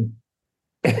changing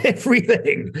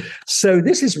everything. So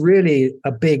this is really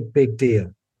a big, big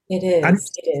deal. It is. And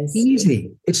it is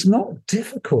easy. It's not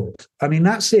difficult. I mean,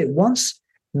 that's it.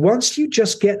 Once you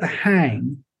just get the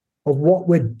hang of what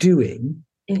we're doing,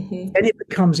 then it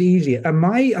becomes easier. And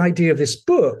my idea of this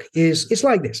book is, it's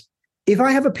like this. If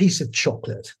I have a piece of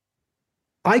chocolate,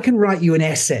 I can write you an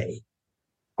essay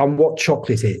on what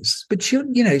chocolate is, but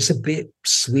it's a bit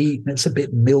sweet and it's a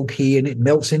bit milky and it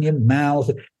melts in your mouth.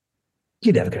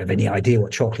 You're never going to have any idea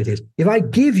what chocolate is. If I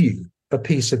give you a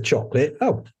piece of chocolate.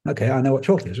 Oh, okay, I know what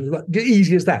chocolate is.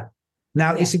 Easy as that.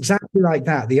 Now, it's exactly like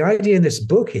that. The idea in this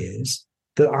book is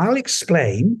that I'll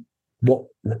explain what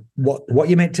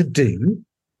you're meant to do.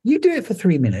 You do it for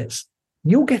 3 minutes.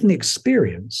 You'll get an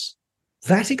experience.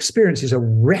 That experience is a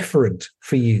referent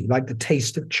for you, like the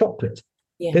taste of chocolate.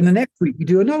 Yes. Then the next week, you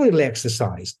do another little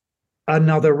exercise,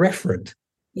 another referent.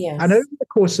 Yes. And over the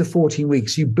course of 14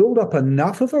 weeks, you build up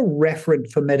enough of a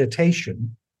referent for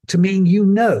meditation to mean you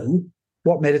know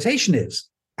what meditation is.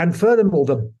 And furthermore,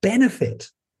 the benefit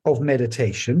of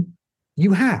meditation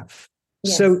you have.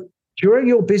 Yes. So during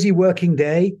your busy working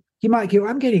day, you might go,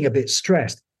 I'm getting a bit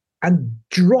stressed, and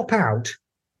drop out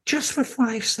just for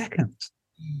 5 seconds.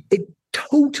 It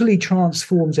totally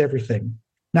transforms everything.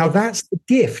 Now, that's the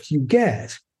gift you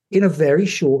get in a very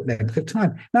short length of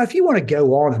time. Now, if you want to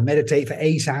go on and meditate for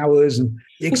 8 hours and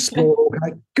explore,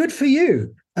 good for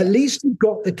you. At least you've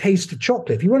got the taste of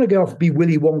chocolate. If you want to go off and be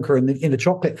Willy Wonka in the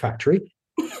chocolate factory,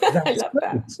 that's I love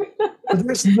that. But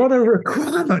that's not a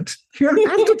requirement. You don't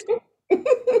have to.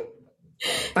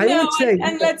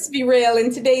 And let's be real,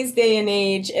 in today's day and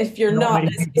age, if you're not,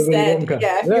 as you said,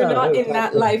 you're not in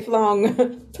that lifelong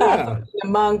path of being a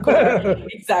monk,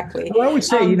 exactly. Well, I would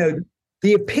say,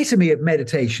 the epitome of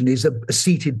meditation is a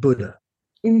seated Buddha.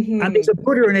 Mm-hmm. And there's a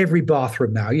Buddha in every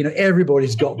bathroom now.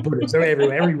 Everybody's got Buddhas. They're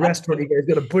everywhere. Every restaurant you go has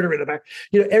got a Buddha in the back.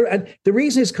 And the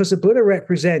reason is because the Buddha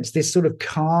represents this sort of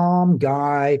calm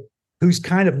guy who's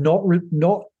kind of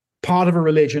not part of a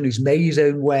religion, who's made his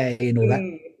own way and all that.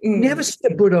 You never see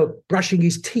a Buddha brushing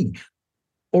his teeth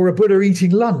or a Buddha eating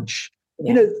lunch.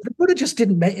 Yeah. The Buddha just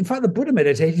didn't in fact, the Buddha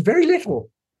meditated very little.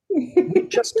 We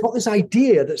just got this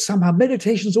idea that somehow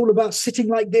meditation is all about sitting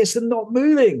like this and not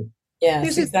moving. Yes,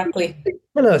 this exactly. Is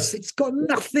ridiculous. It's got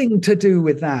nothing to do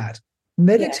with that.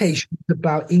 Meditation is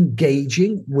about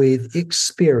engaging with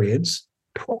experience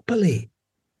properly.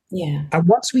 Yeah. And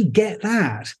once we get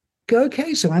that, go,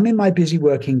 okay, so I'm in my busy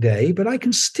working day, but I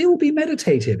can still be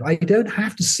meditative. I don't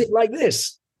have to sit like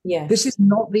this. Yes. This is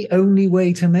not the only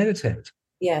way to meditate.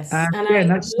 Yes. And I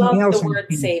love the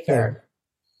word savor.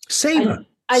 Savor.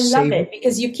 I love it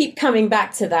because you keep coming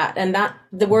back to that. And that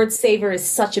the word savor is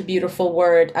such a beautiful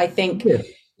word. I think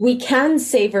we can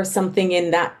savor something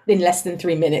in less than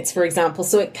 3 minutes, for example.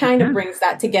 So it kind of brings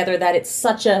that together, that it's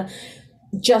such a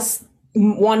just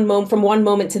one moment, from one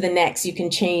moment to the next, you can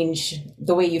change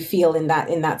the way you feel in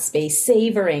that space.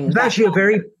 Savoring. It's actually a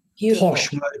very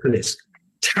posh word for this.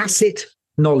 Tacit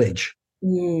knowledge.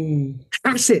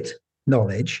 Tacit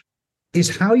knowledge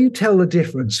is how you tell the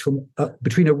difference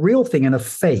between a real thing and a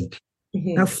fake.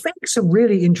 Mm-hmm. Now, fakes are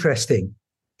really interesting.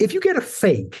 If you get a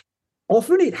fake,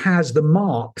 often it has the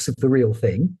marks of the real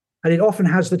thing, and it often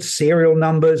has the serial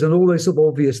numbers and all those sort of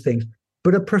obvious things.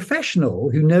 But a professional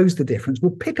who knows the difference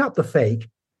will pick up the fake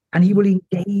and he will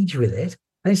engage with it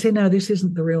and say, no, this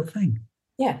isn't the real thing.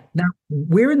 Yeah. Now,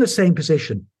 we're in the same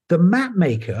position. The map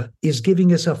maker is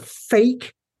giving us a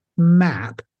fake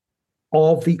map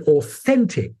of the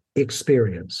authentic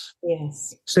experience.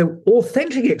 Yes. So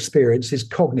authentic experience is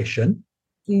cognition.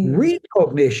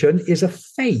 Recognition is a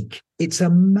fake. It's a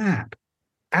map.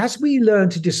 As we learn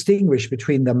to distinguish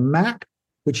between the map,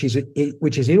 which is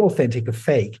inauthentic or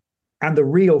fake, and the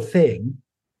real thing,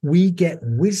 we get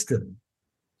wisdom.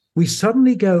 We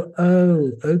suddenly go,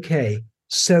 oh, okay,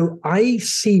 so I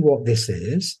see what this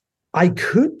is. I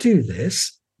could do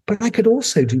this, but I could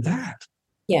also do that.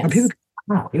 Yes. And people go,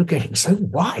 wow, you're getting so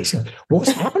wise.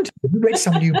 What's happened to you? You read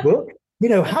some new book?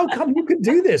 How come you can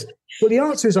do this? Well, the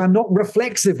answer is I'm not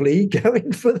reflexively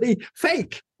going for the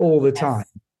fake all the time.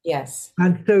 Yes.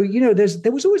 And so,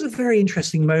 there was always a very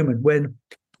interesting moment when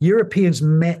Europeans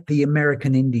met the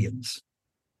American Indians,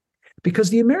 because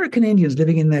the American Indians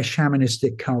living in their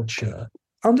shamanistic culture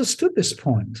understood this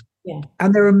point. Yeah.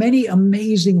 And there are many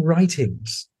amazing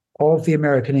writings of the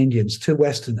American Indians to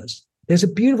Westerners. There's a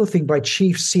beautiful thing by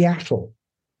Chief Seattle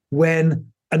when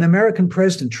an American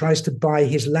president tries to buy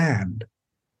his land.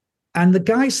 And the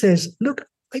guy says, look,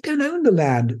 I don't own the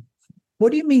land.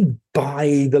 What do you mean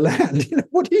buy the land?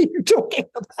 What are you talking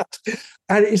about?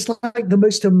 And it's like the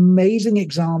most amazing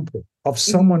example of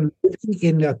someone living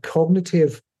in a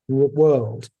cognitive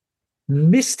world,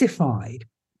 mystified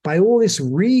by all this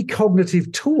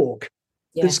recognitive talk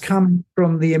that's come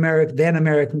from the then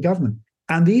American government.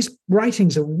 And these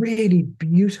writings are really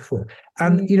beautiful.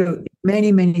 And,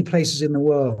 many, many places in the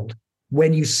world,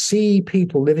 when you see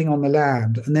people living on the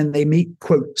land and then they meet,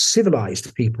 quote,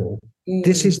 civilized people,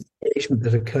 this is the engagement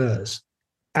that occurs.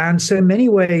 And so in many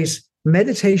ways,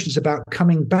 meditation is about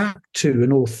coming back to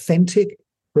an authentic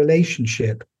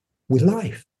relationship with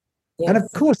life. And of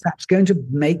Yes. course, that's going to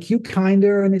make you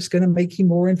kinder, and it's going to make you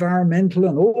more environmental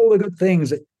and all the good things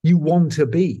that you want to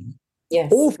be.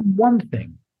 Yes. All from one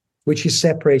thing, which is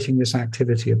separating this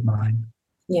activity of mine.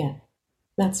 Yeah.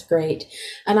 That's great.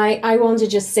 And I want to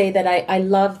just say that I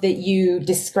love that you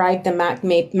describe the map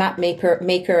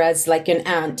maker as like an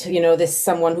ant, this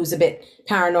someone who's a bit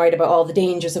paranoid about all the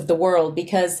dangers of the world,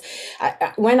 because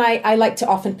when I like to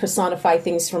often personify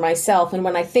things for myself. And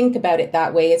when I think about it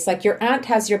that way, it's like your ant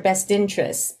has your best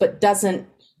interests, but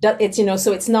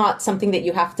so it's not something that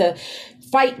you have to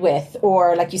fight with,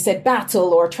 or like you said,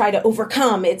 battle or try to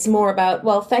overcome. It's more about,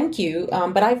 well, thank you,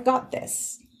 but I've got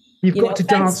this. You've got to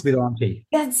dance with Auntie.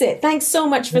 That's it. Thanks so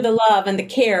much for the love and the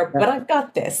care, but I've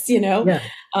got this, Yeah.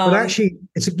 But actually,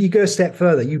 you go a step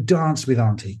further. You dance with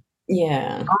Auntie.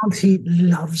 Yeah. Auntie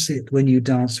loves it when you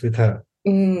dance with her.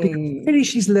 Because really,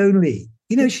 she's lonely.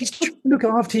 She's trying to look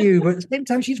after you, but at the same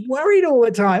time, she's worried all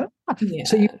the time. Yeah.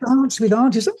 So you dance with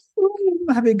Auntie. So,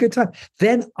 having a good time.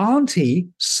 Then Auntie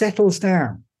settles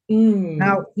down.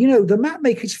 Now, the map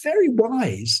maker is very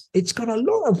wise. It's got a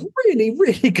lot of really,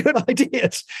 really good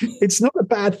ideas. It's not a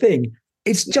bad thing.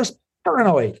 It's just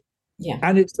paranoid. Yeah.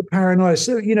 And it's the paranoia.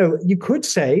 So, you could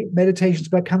say meditation is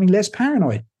about becoming less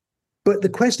paranoid. But the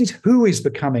question is, who is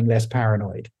becoming less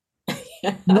paranoid?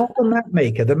 Not the map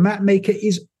maker. The map maker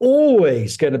is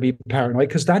always going to be paranoid,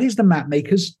 because that is the map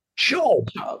maker's job.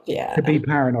 To be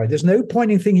paranoid. There's no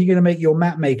point in thinking you're going to make your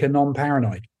map maker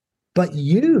non-paranoid. But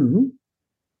you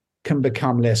can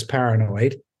become less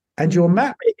paranoid, and your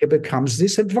map maker becomes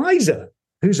this advisor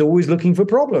who's always looking for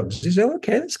problems. You say,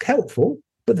 okay, that's helpful,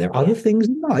 but there are other things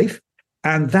in life.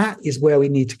 And that is where we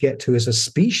need to get to as a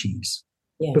species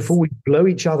before we blow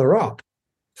each other up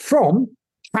from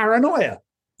paranoia.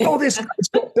 Oh, this guy's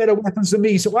got better weapons than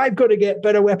me, so I've got to get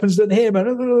better weapons than him. And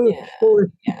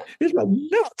it's like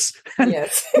nuts.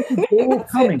 Yes. It's all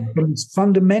coming from this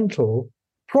fundamental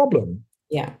problem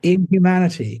in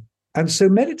humanity. And so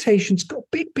meditation's got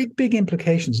big, big, big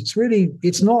implications.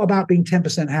 It's not about being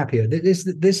 10% happier.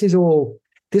 This is all,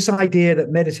 this idea that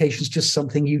meditation is just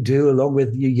something you do along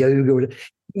with your yoga.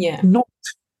 Not.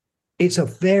 It's a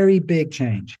very big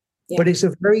change, but it's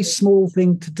a very small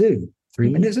thing to do. 3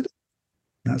 minutes a day.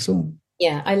 That's all.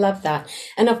 Yeah, I love that.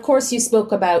 And of course, you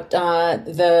spoke about let's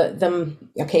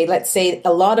say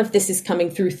a lot of this is coming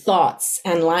through thoughts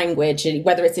and language,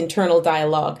 whether it's internal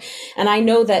dialogue. And I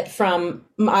know that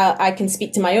I can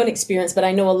speak to my own experience, but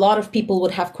I know a lot of people would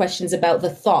have questions about the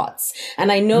thoughts.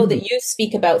 And I know that you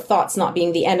speak about thoughts not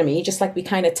being the enemy, just like we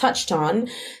kind of touched on.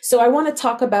 So I want to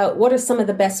talk about what are some of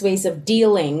the best ways of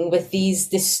dealing with these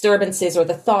disturbances or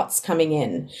the thoughts coming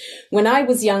in. When I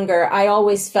was younger, I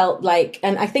always felt like,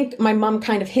 and I think my mom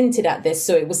kind of hinted at this,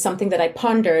 so it was something that I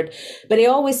pondered, but I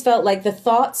always felt like the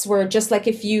thoughts were just like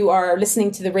if you are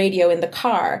listening to the radio in the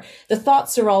car, the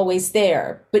thoughts are always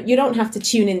there, but you don't have to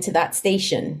tune into that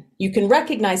station. You can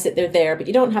recognize that they're there, but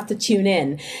you don't have to tune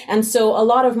in. And so a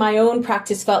lot of my own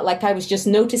practice felt like I was just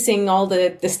noticing all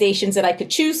the stations that I could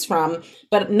choose from,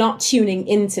 but not tuning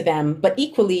into them, but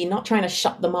equally not trying to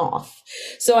shut them off.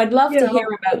 So I'd love to hear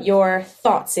about your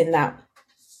thoughts in that.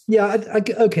 Yeah.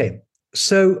 Okay.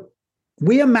 So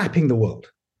we are mapping the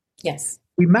world. Yes.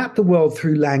 We map the world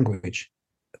through language.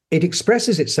 It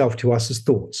expresses itself to us as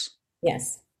thoughts.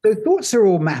 Yes. So thoughts are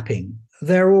all mapping.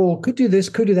 They're all could do this,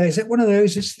 could do that. Is that one of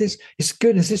those? Is this? Is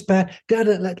good? Is this bad?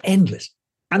 Like endless.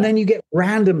 And then you get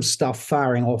random stuff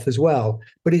firing off as well.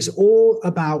 But it's all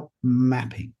about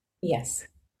mapping. Yes.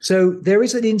 So there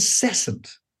is an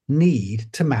incessant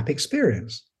need to map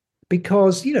experience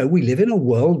because, we live in a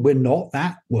world, we're not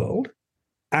that world.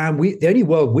 And the only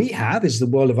world we have is the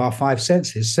world of our five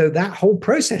senses. So that whole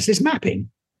process is mapping.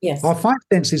 Yes. Our five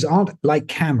senses aren't like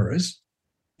cameras.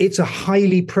 It's a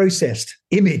highly processed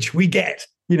image we get.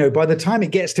 By the time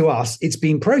it gets to us, it's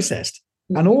been processed.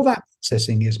 And all that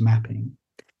processing is mapping.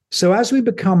 So as we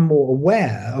become more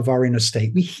aware of our inner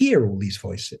state, we hear all these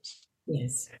voices.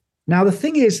 Yes. Now, the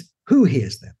thing is, who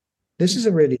hears them? This is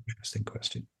a really interesting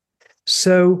question.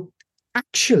 So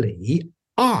actually,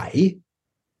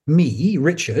 me,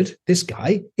 Richard, this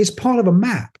guy, is part of a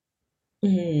map.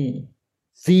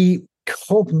 The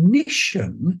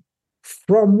cognition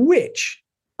from which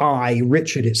I,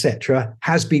 Richard, etc.,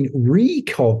 has been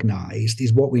recognized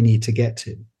is what we need to get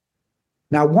to.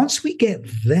 Now, once we get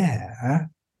there,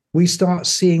 we start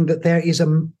seeing that there is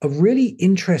a really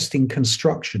interesting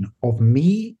construction of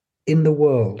me in the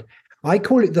world. I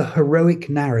call it the heroic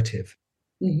narrative.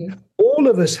 All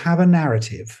of us have a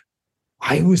narrative.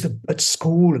 I was at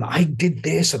school and I did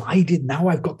this and now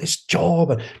I've got this job.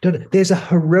 And there's a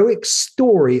heroic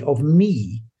story of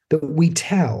me that we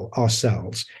tell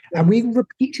ourselves, and we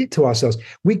repeat it to ourselves.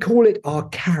 We call it our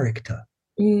character.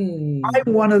 I'm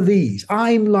one of these.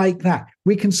 I'm like that.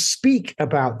 We can speak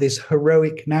about this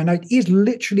heroic. Now, it is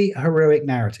literally a heroic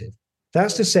narrative.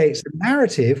 That's to say, it's a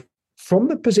narrative from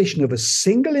the position of a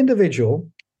single individual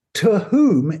to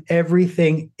whom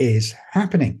everything is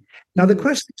happening. Now, the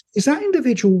question is that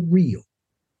individual real?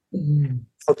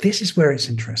 Oh, this is where it's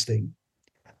interesting.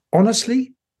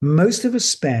 Honestly, most of us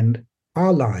spend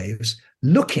our lives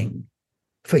looking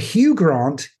for Hugh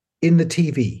Grant in the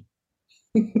TV.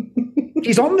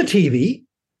 He's on the TV,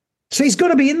 so he's got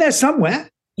to be in there somewhere.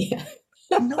 Yeah.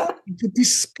 Not the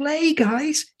display,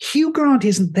 guys. Hugh Grant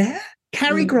isn't there.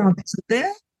 Cary Grant isn't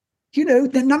there.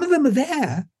 None of them are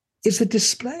there. It's a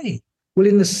display. Well,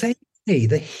 in the same way,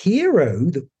 the hero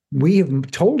that we have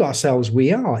told ourselves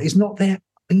we are is not there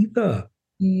either.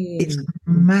 It's a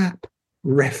map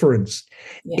reference.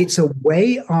 Yeah. It's a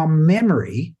way our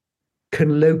memory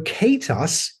can locate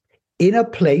us in a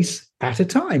place at a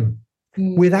time.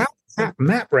 Without that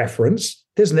map reference,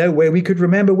 there's no way we could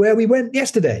remember where we went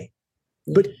yesterday.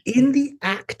 But in the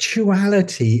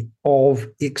actuality of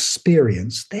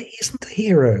experience, there isn't a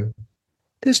hero.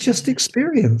 There's just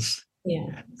experience.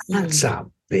 Yeah. That's a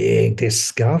big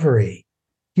discovery.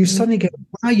 You suddenly go,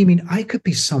 wow, you mean I could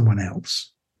be someone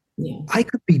else? Yeah. I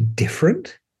could be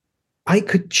different. I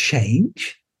could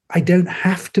change. I don't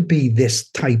have to be this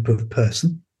type of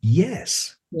person.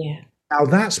 Yes. Yeah. Now,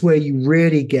 that's where you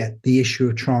really get the issue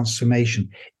of transformation.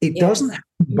 It doesn't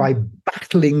happen by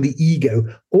battling the ego.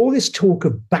 All this talk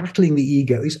of battling the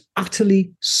ego is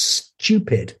utterly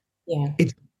stupid. Yeah.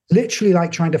 It's literally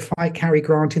like trying to fight Cary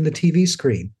Grant in the TV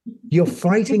screen. You're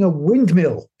fighting a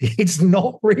windmill. It's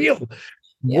not real.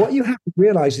 Yeah. What you have to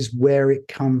realize is where it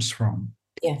comes from.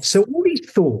 Yes. So all these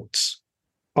thoughts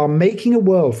are making a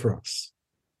world for us.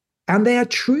 And they are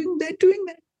true. They're doing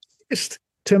their best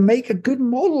to make a good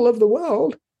model of the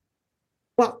world,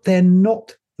 but they're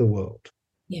not the world.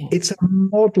 Yeah. It's a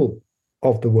model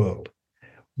of the world.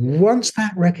 Once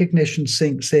that recognition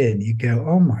sinks in, you go,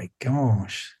 oh my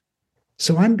gosh.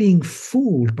 So I'm being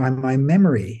fooled by my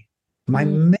memory. My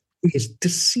memory is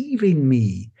deceiving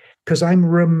me because I'm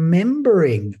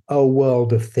remembering a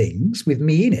world of things with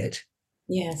me in it.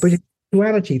 Yes. But in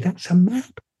reality, that's a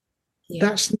map. Yeah.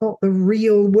 That's not the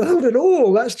real world at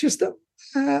all. That's just a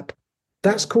map.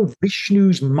 That's called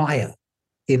Vishnu's Maya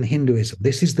in Hinduism.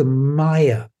 This is the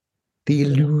Maya, the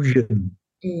illusion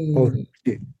of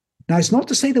Vishnu. Now, it's not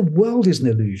to say the world is an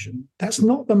illusion. That's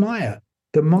not the Maya.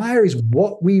 The Maya is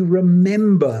what we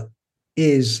remember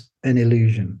is an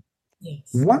illusion. Yes.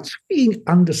 Once we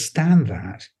understand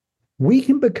that, we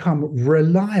can become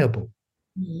reliable.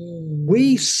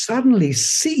 We suddenly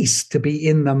cease to be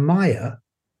in the Maya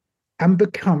and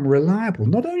become reliable.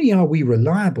 Not only are we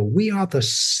reliable, we are the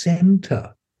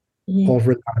center of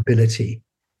reliability.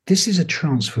 This is a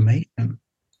transformation.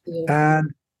 Yeah.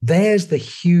 And there's the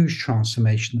huge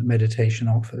transformation that meditation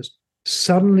offers.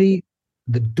 Suddenly,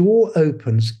 the door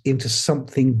opens into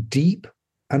something deep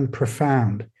and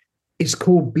profound. It's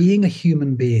called being a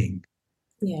human being.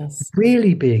 Yes.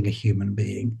 Really being a human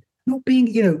being. Not being,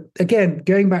 again,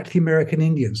 going back to the American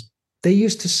Indians, they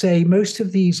used to say most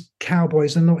of these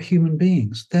cowboys are not human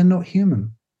beings. They're not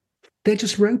human. They're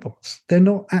just robots. They're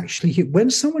not actually human. When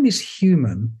someone is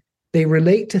human, they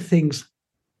relate to things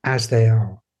as they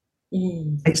are.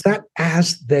 It's that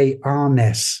as they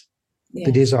are-ness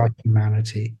that is our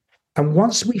humanity. And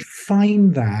once we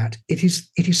find that, it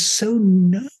is so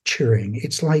nurturing.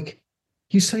 It's like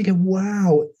you say,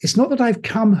 wow, it's not that I've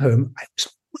come home. I was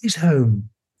always home.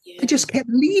 I just kept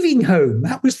leaving home.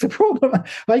 That was the problem.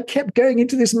 I kept going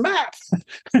into this map.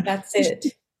 That's it.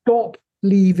 Stop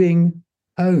leaving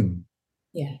home.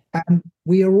 Yeah. And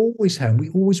we are always home. We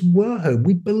always were home.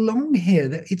 We belong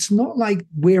here. It's not like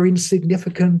we're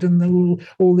insignificant and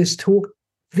all this talk.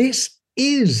 This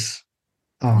is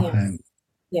our home.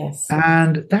 Yes.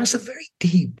 And that's a very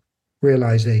deep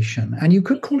realization. And you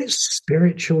could call it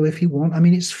spiritual if you want. I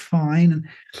mean, it's fine. And,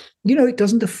 it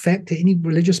doesn't affect any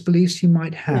religious beliefs you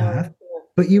might have. No.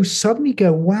 But you suddenly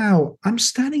go, wow, I'm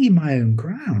standing in my own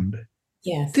ground.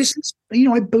 Yes. This is,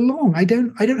 I belong. I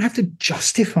don't have to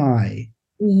justify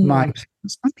my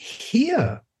existence. I'm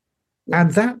here. Yes.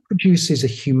 And that produces a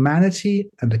humanity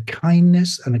and a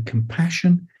kindness and a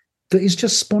compassion that is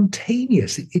just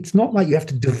spontaneous. It's not like you have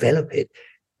to develop it.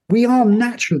 We are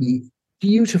naturally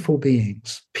beautiful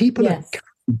beings. People are,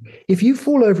 if you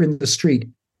fall over in the street,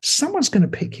 someone's going to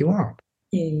pick you up.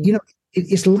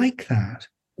 It's like that.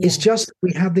 It's just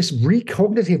we have this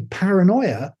recognitive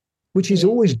paranoia which is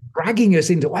always dragging us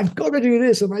into, I've got to do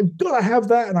this and I've got to have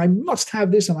that and I must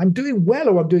have this and I'm doing well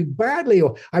or I'm doing badly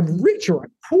or I'm rich or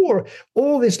I'm poor,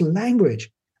 all this language.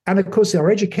 And of course,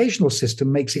 our educational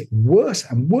system makes it worse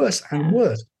and worse and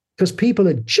worse because people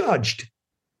are judged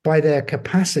by their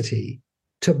capacity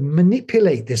to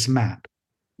manipulate this map.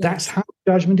 That's how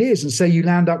judgment is. And so you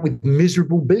land up with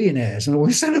miserable billionaires and all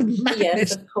this sort of madness.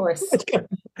 Yes, of course.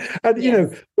 And, you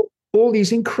know, all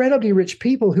these incredibly rich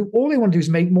people who all they want to do is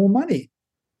make more money.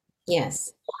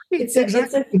 Yes. It's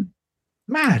exactly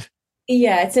mad.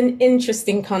 Yeah, it's an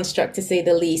interesting construct to say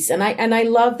the least. And I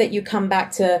love that you come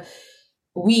back to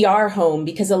we are home,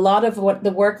 because a lot of what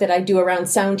the work that I do around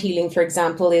sound healing, for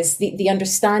example, is the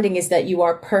understanding is that you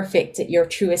are perfect at your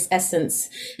truest essence.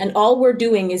 And all we're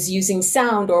doing is using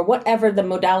sound or whatever the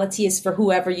modality is for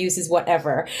whoever uses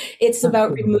whatever. It's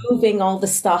about removing all the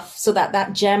stuff so that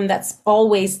that gem that's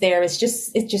always there is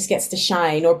it just gets to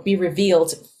shine or be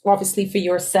revealed, obviously for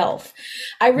yourself.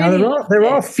 There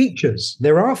are features.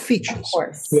 Of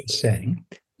course. We're saying.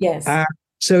 Yes.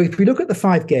 So if we look at the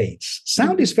 5 gates,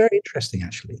 sound is very interesting,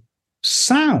 actually.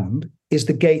 Sound is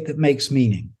the gate that makes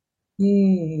meaning.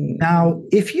 Now,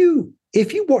 if you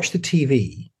watch the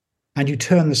TV and you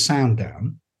turn the sound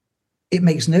down, it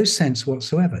makes no sense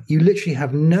whatsoever. You literally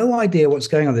have no idea what's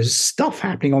going on. There's stuff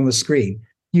happening on the screen.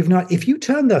 If you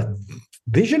turn the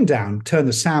vision down, turn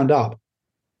the sound up,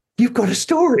 you've got a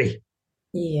story.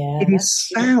 Yeah. It is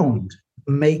sound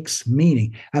makes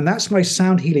meaning. And that's why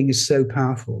sound healing is so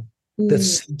powerful. The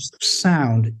sense of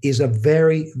sound is a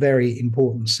very, very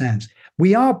important sense.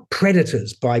 We are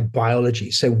predators by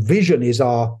biology. So vision is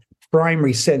our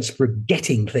primary sense for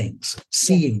getting things,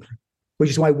 seeing, which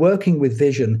is why working with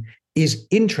vision is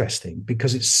interesting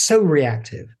because it's so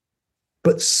reactive.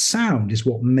 But sound is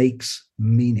what makes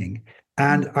meaning.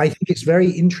 And I think it's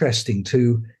very interesting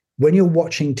to, when you're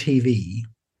watching TV,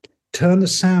 turn the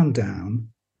sound down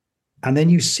and then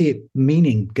you see it,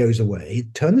 meaning goes away,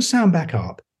 turn the sound back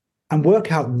up, and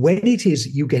work out when it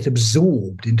is you get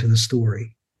absorbed into the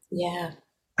story. Yeah.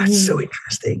 That's so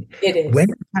interesting. It is. When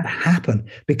did that happen?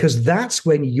 Because that's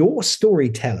when your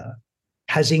storyteller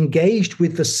has engaged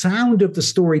with the sound of the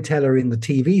storyteller in the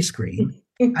TV screen,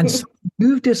 and so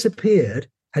you've disappeared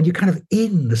and you're kind of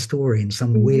in the story in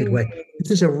some weird way.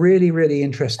 This is a really, really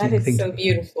interesting thing. That is so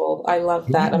beautiful. I love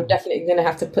that. I'm definitely going to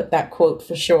have to put that quote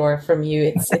for sure from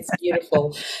you. It's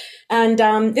beautiful.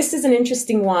 And this is an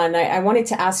interesting one. I wanted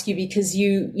to ask you because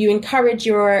you encourage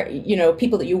your,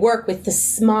 people that you work with to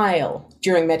smile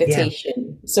during meditation.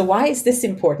 Yeah. So why is this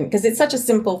important? Because it's such a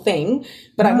simple thing,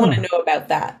 but I want to know about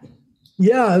that.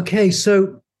 Yeah. Okay.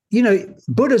 So,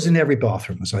 Buddha's in every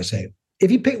bathroom, as I say.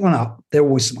 If you pick one up, they're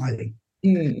always smiling.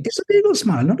 It's a little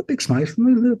smile, not a big smile. It's a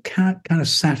little kind of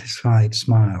satisfied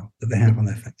smile that they have on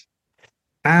their face.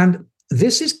 And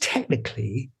this is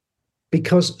technically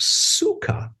because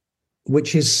sukha,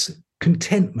 which is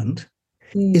contentment,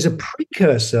 is a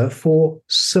precursor for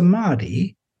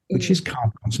samadhi, which is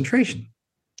calm concentration.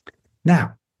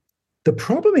 Now, the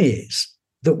problem is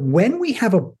that when we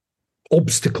have an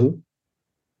obstacle,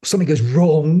 something goes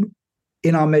wrong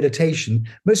in our meditation,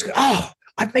 most go,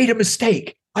 I've made a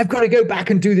mistake. I've got to go back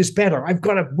and do this better. I've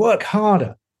got to work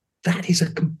harder. That is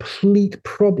a complete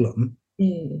problem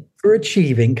for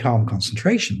achieving calm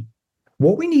concentration.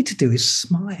 What we need to do is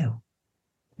smile.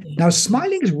 Now,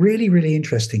 smiling is really, really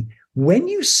interesting. When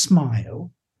you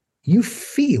smile, you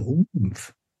feel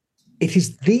warmth. It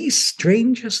is the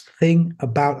strangest thing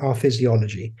about our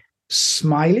physiology.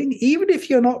 Smiling, even if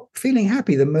you're not feeling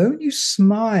happy, the moment you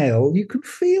smile, you can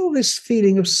feel this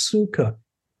feeling of sukha,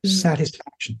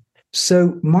 satisfaction.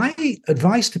 So my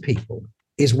advice to people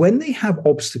is when they have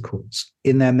obstacles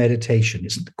in their meditation,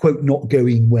 it's quote, not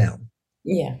going well.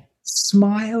 Yeah.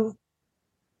 Smile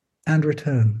and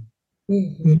return.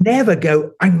 Never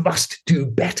go, I must do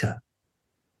better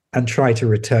and try to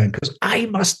return, because I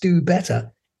must do better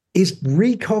is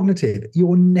recognitive.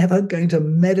 You're never going to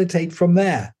meditate from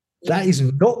there. That is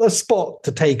not the spot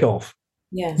to take off.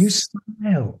 Yes. You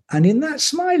smile. And in that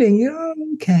smiling, you're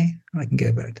okay, I can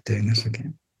go back to doing this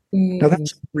again. Now,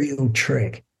 that's a real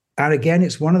trick. And again,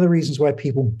 it's one of the reasons why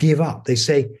people give up. They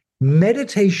say,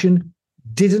 meditation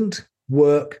didn't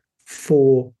work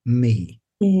for me.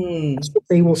 That's what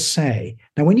they will say.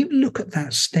 Now, when you look at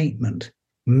that statement,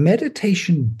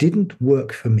 meditation didn't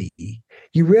work for me,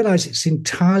 you realize it's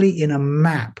entirely in a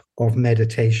map of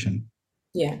meditation.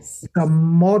 Yes. A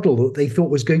model that they thought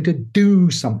was going to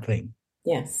do something.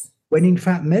 Yes. When in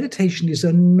fact, meditation is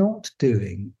a not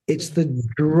doing. It's the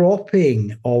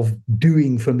dropping of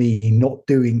doing for me, not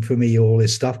doing for me, all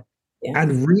this stuff,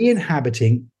 and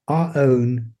re-inhabiting our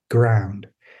own ground.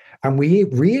 And we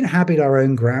re-inhabit our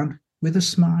own ground with a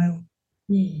smile.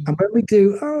 And when we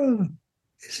do, oh,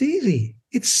 it's easy.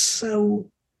 It's so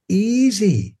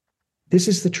easy. This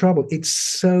is the trouble. It's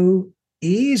so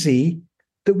easy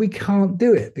that we can't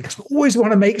do it because we always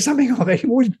want to make something of it.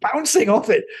 We're always bouncing off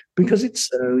it because it's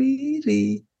so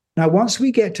easy. Now, once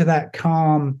we get to that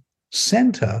calm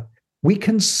center, we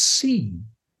can see.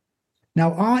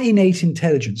 Now, our innate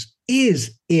intelligence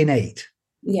is innate.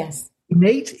 Yes.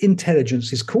 Innate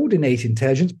intelligence is called innate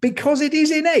intelligence because it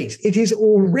is innate. It is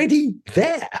already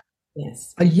there.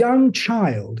 Yes. A young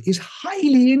child is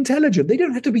highly intelligent. They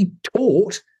don't have to be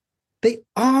taught. They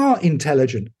are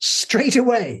intelligent straight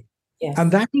away. Yes.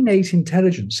 And that innate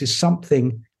intelligence is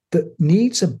something that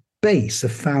needs a base, a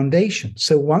foundation.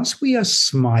 So once we are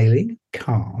smiling,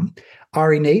 calm,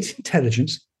 our innate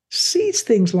intelligence sees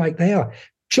things like they are.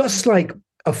 Just like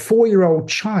a 4-year-old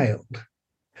child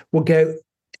will go,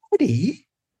 Daddy,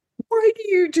 why do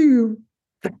you do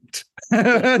that?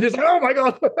 And it's like, oh my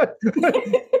God.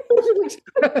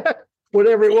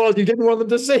 Whatever it was, you didn't want them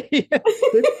to see.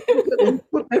 They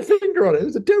put their finger on it.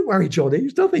 They said, don't worry, Johnny,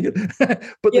 it's nothing.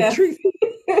 But the truth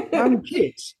is, young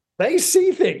kids, they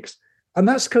see things. And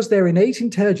that's because their innate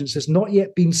intelligence has not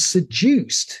yet been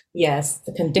seduced. Yes,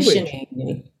 the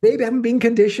conditioning. They haven't been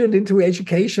conditioned into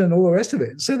education and all the rest of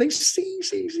it. So they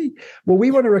see. Well,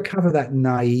 we want to recover that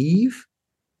naive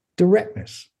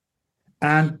directness.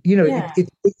 And,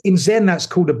 in Zen, that's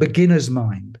called a beginner's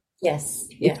mind. Yes.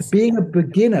 It's being a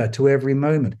beginner to every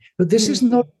moment. But this is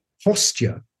not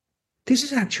posture. This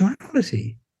is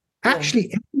actuality.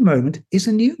 Actually, every moment is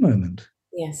a new moment.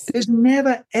 Yes. There's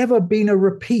never, ever been a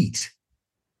repeat.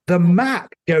 The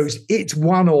map goes, it's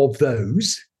one of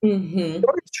those. Mm-hmm.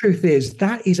 The truth is,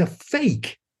 that is a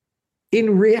fake.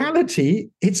 In reality,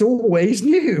 it's always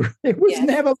new. It was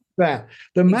never that.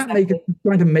 The map maker is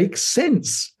trying to make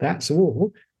sense, that's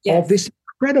all, of this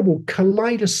incredible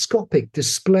kaleidoscopic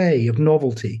display of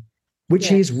novelty, which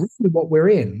is really what we're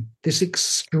in, this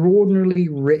extraordinarily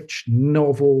rich,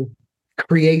 novel,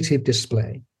 creative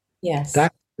display. Yes.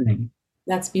 That thing.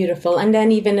 That's beautiful. And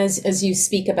then even as you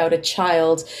speak about a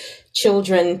child,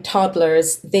 children,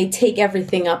 toddlers, they take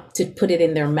everything up to put it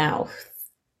in their mouth.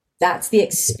 That's the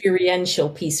experiential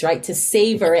piece, right? To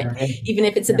savor it, even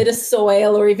if it's a bit of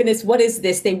soil or even it's, what is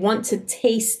this? They want to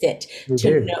taste it,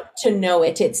 to know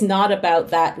it. It's not about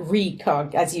that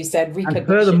as you said, recognition. And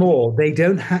furthermore, they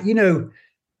don't have,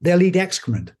 they'll eat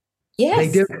excrement. Yes.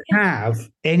 They don't have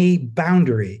any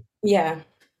boundary. Yeah.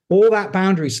 All that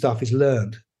boundary stuff is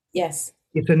learned. Yes.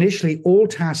 It's initially all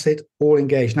tacit, all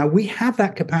engaged. Now, we have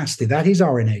that capacity. That is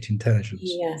our innate intelligence.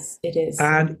 Yes, it is.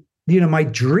 And, my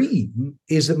dream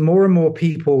is that more and more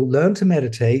people learn to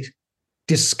meditate,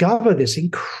 discover this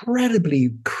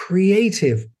incredibly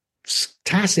creative,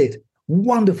 tacit,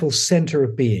 wonderful center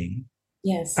of being.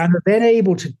 Yes. And are then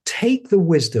able to take the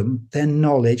wisdom, their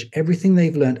knowledge, everything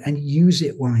they've learned, and use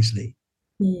it wisely.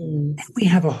 And we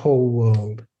have a whole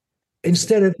world.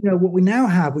 Instead of what we now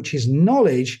have, which is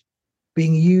knowledge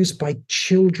being used by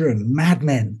children,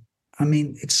 madmen. I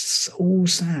mean, it's so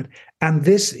sad. And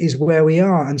this is where we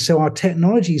are. And so our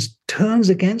technology turns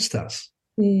against us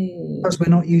because we're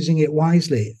not using it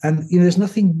wisely. And there's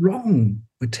nothing wrong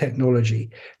with technology.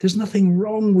 There's nothing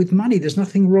wrong with money. There's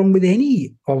nothing wrong with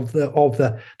any of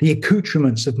the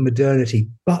accoutrements of modernity.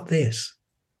 But this,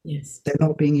 they're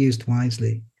not being used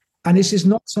wisely. And this is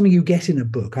not something you get in a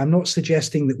book. I'm not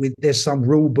suggesting that there's some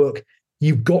rule book.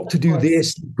 You've got to do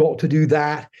this, you've got to do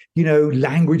that.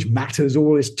 Language matters,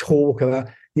 all this talk about,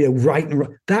 right and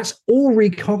wrong. That's all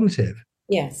recognitive.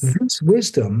 Yes. This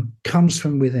wisdom comes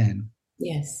from within.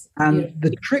 Yes. And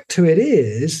the trick to it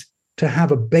is to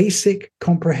have a basic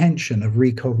comprehension of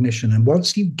recognition. And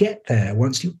once you get there,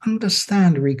 once you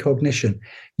understand recognition,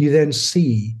 you then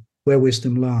see where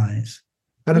wisdom lies.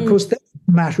 And of course, that's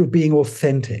a matter of being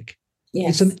authentic.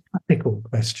 Yes. It's an ethical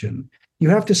question. You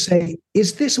have to say,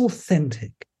 is this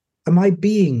authentic? Am I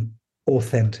being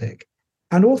authentic?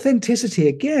 And authenticity,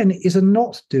 again, is a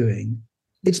not doing.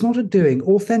 It's not a doing.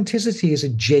 Authenticity is a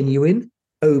genuine,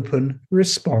 open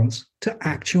response to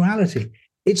actuality.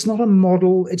 It's not a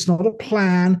model. It's not a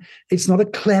plan. It's not a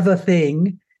clever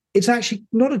thing. It's actually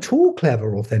not at all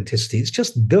clever authenticity. It's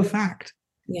just the fact.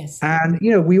 Yes. And,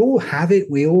 we all have it.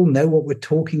 We all know what we're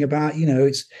talking about.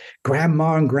 It's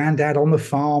grandma and granddad on the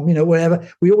farm, whatever.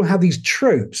 We all have these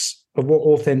tropes of what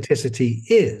authenticity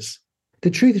is. The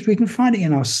truth is we can find it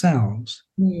in ourselves.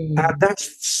 And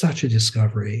that's such a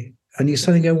discovery. And you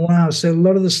suddenly go, wow, so a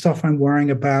lot of the stuff I'm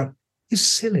worrying about is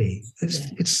silly.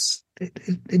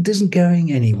 It isn't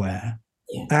going anywhere.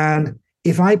 Yeah. And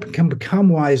if I can become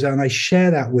wiser and I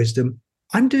share that wisdom,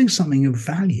 I'm doing something of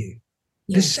value.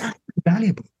 This is actually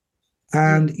valuable.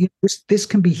 And this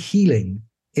can be healing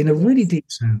in a really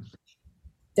deep sense.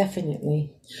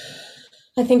 Definitely.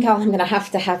 I think I'm going to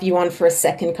have you on for a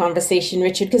second conversation,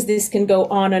 Richard, because this can go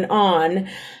on and on.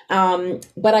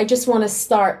 But I just want to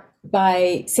start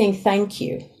by saying thank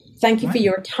you. Thank you for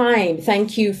your time.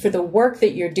 Thank you for the work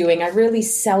that you're doing. I really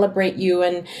celebrate you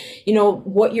and,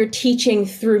 what you're teaching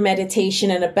through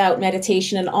meditation and about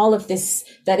meditation and all of this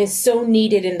that is so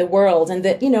needed in the world, and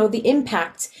that, the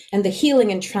impact and the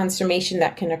healing and transformation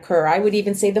that can occur. I would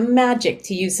even say the magic,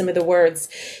 to use some of the words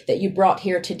that you brought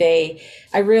here today.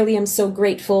 I really am so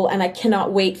grateful, and I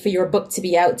cannot wait for your book to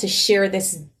be out to share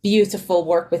this beautiful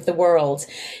work with the world.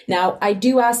 Now, I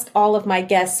do ask all of my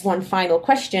guests one final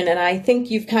question, and I think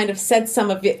you've kind of said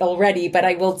some of it already, but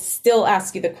I will still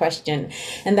ask you the question.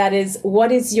 And that is,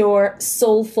 what is your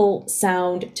soulful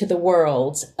sound to the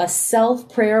world? A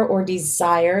self-prayer or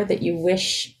desire that you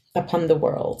wish upon the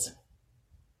world?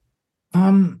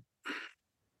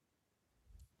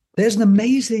 There's an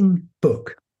amazing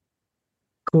book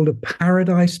called A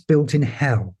Paradise Built in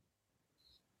Hell.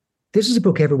 This is a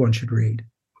book everyone should read.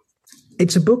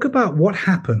 It's a book about what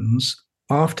happens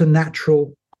after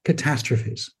natural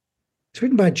catastrophes. It's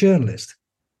written by a journalist.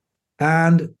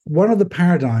 And one of the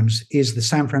paradigms is the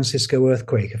San Francisco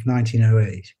earthquake of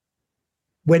 1908,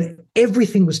 when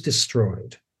everything was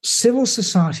destroyed, civil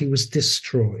society was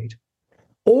destroyed.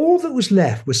 All that was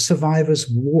left was survivors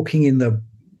walking in the,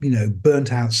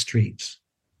 burnt out streets.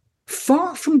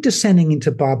 Far from descending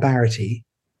into barbarity,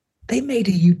 they made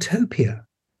a utopia.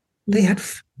 They had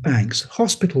banks,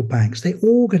 hospital banks, they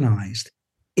organized.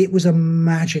 It was a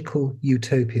magical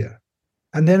utopia.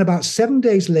 And then about 7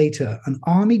 days later, an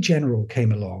army general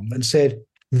came along and said,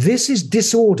 this is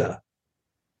disorder,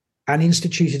 and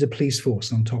instituted a police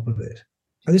force on top of it.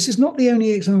 And this is not the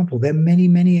only example. There are many,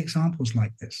 many examples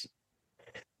like this.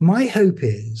 My hope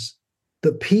is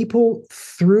that people,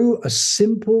 through a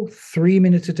simple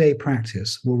 3-minute-a-day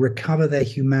practice, will recover their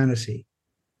humanity.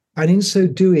 And in so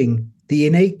doing, the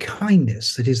innate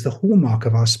kindness that is the hallmark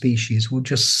of our species will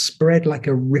just spread like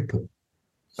a ripple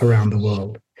around the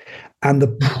world. And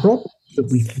the problems that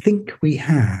we think we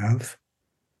have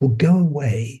will go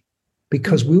away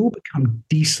because we will become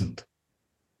decent.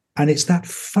 And it's that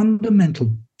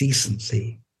fundamental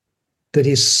decency that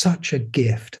is such a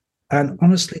gift. And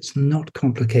honestly, it's not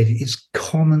complicated. It's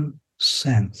common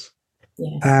sense.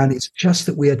 Yes. And it's just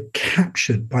that we are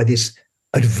captured by this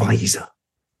advisor,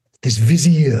 this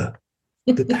vizier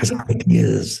that has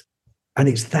ideas. And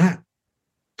it's that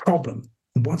problem.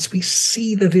 And once we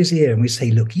see the vizier and we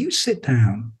say, look, you sit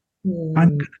down,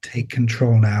 I'm going to take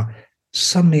control now,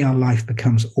 suddenly our life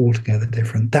becomes altogether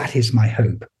different. That is my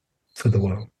hope for the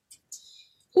world.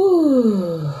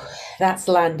 Ooh, that's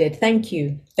landed. Thank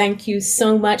you. Thank you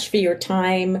so much for your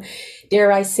time.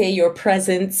 Dare I say your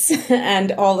presence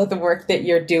and all of the work that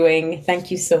you're doing. Thank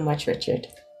you so much, Richard.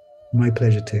 My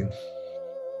pleasure too.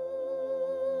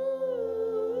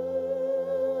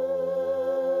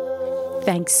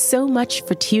 Thanks so much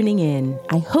for tuning in.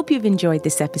 I hope you've enjoyed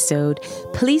this episode.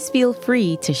 Please feel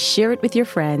free to share it with your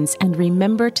friends and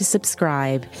remember to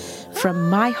subscribe.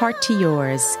 From my heart to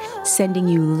yours, sending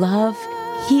you love,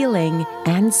 healing,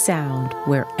 and sound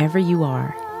wherever you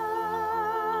are.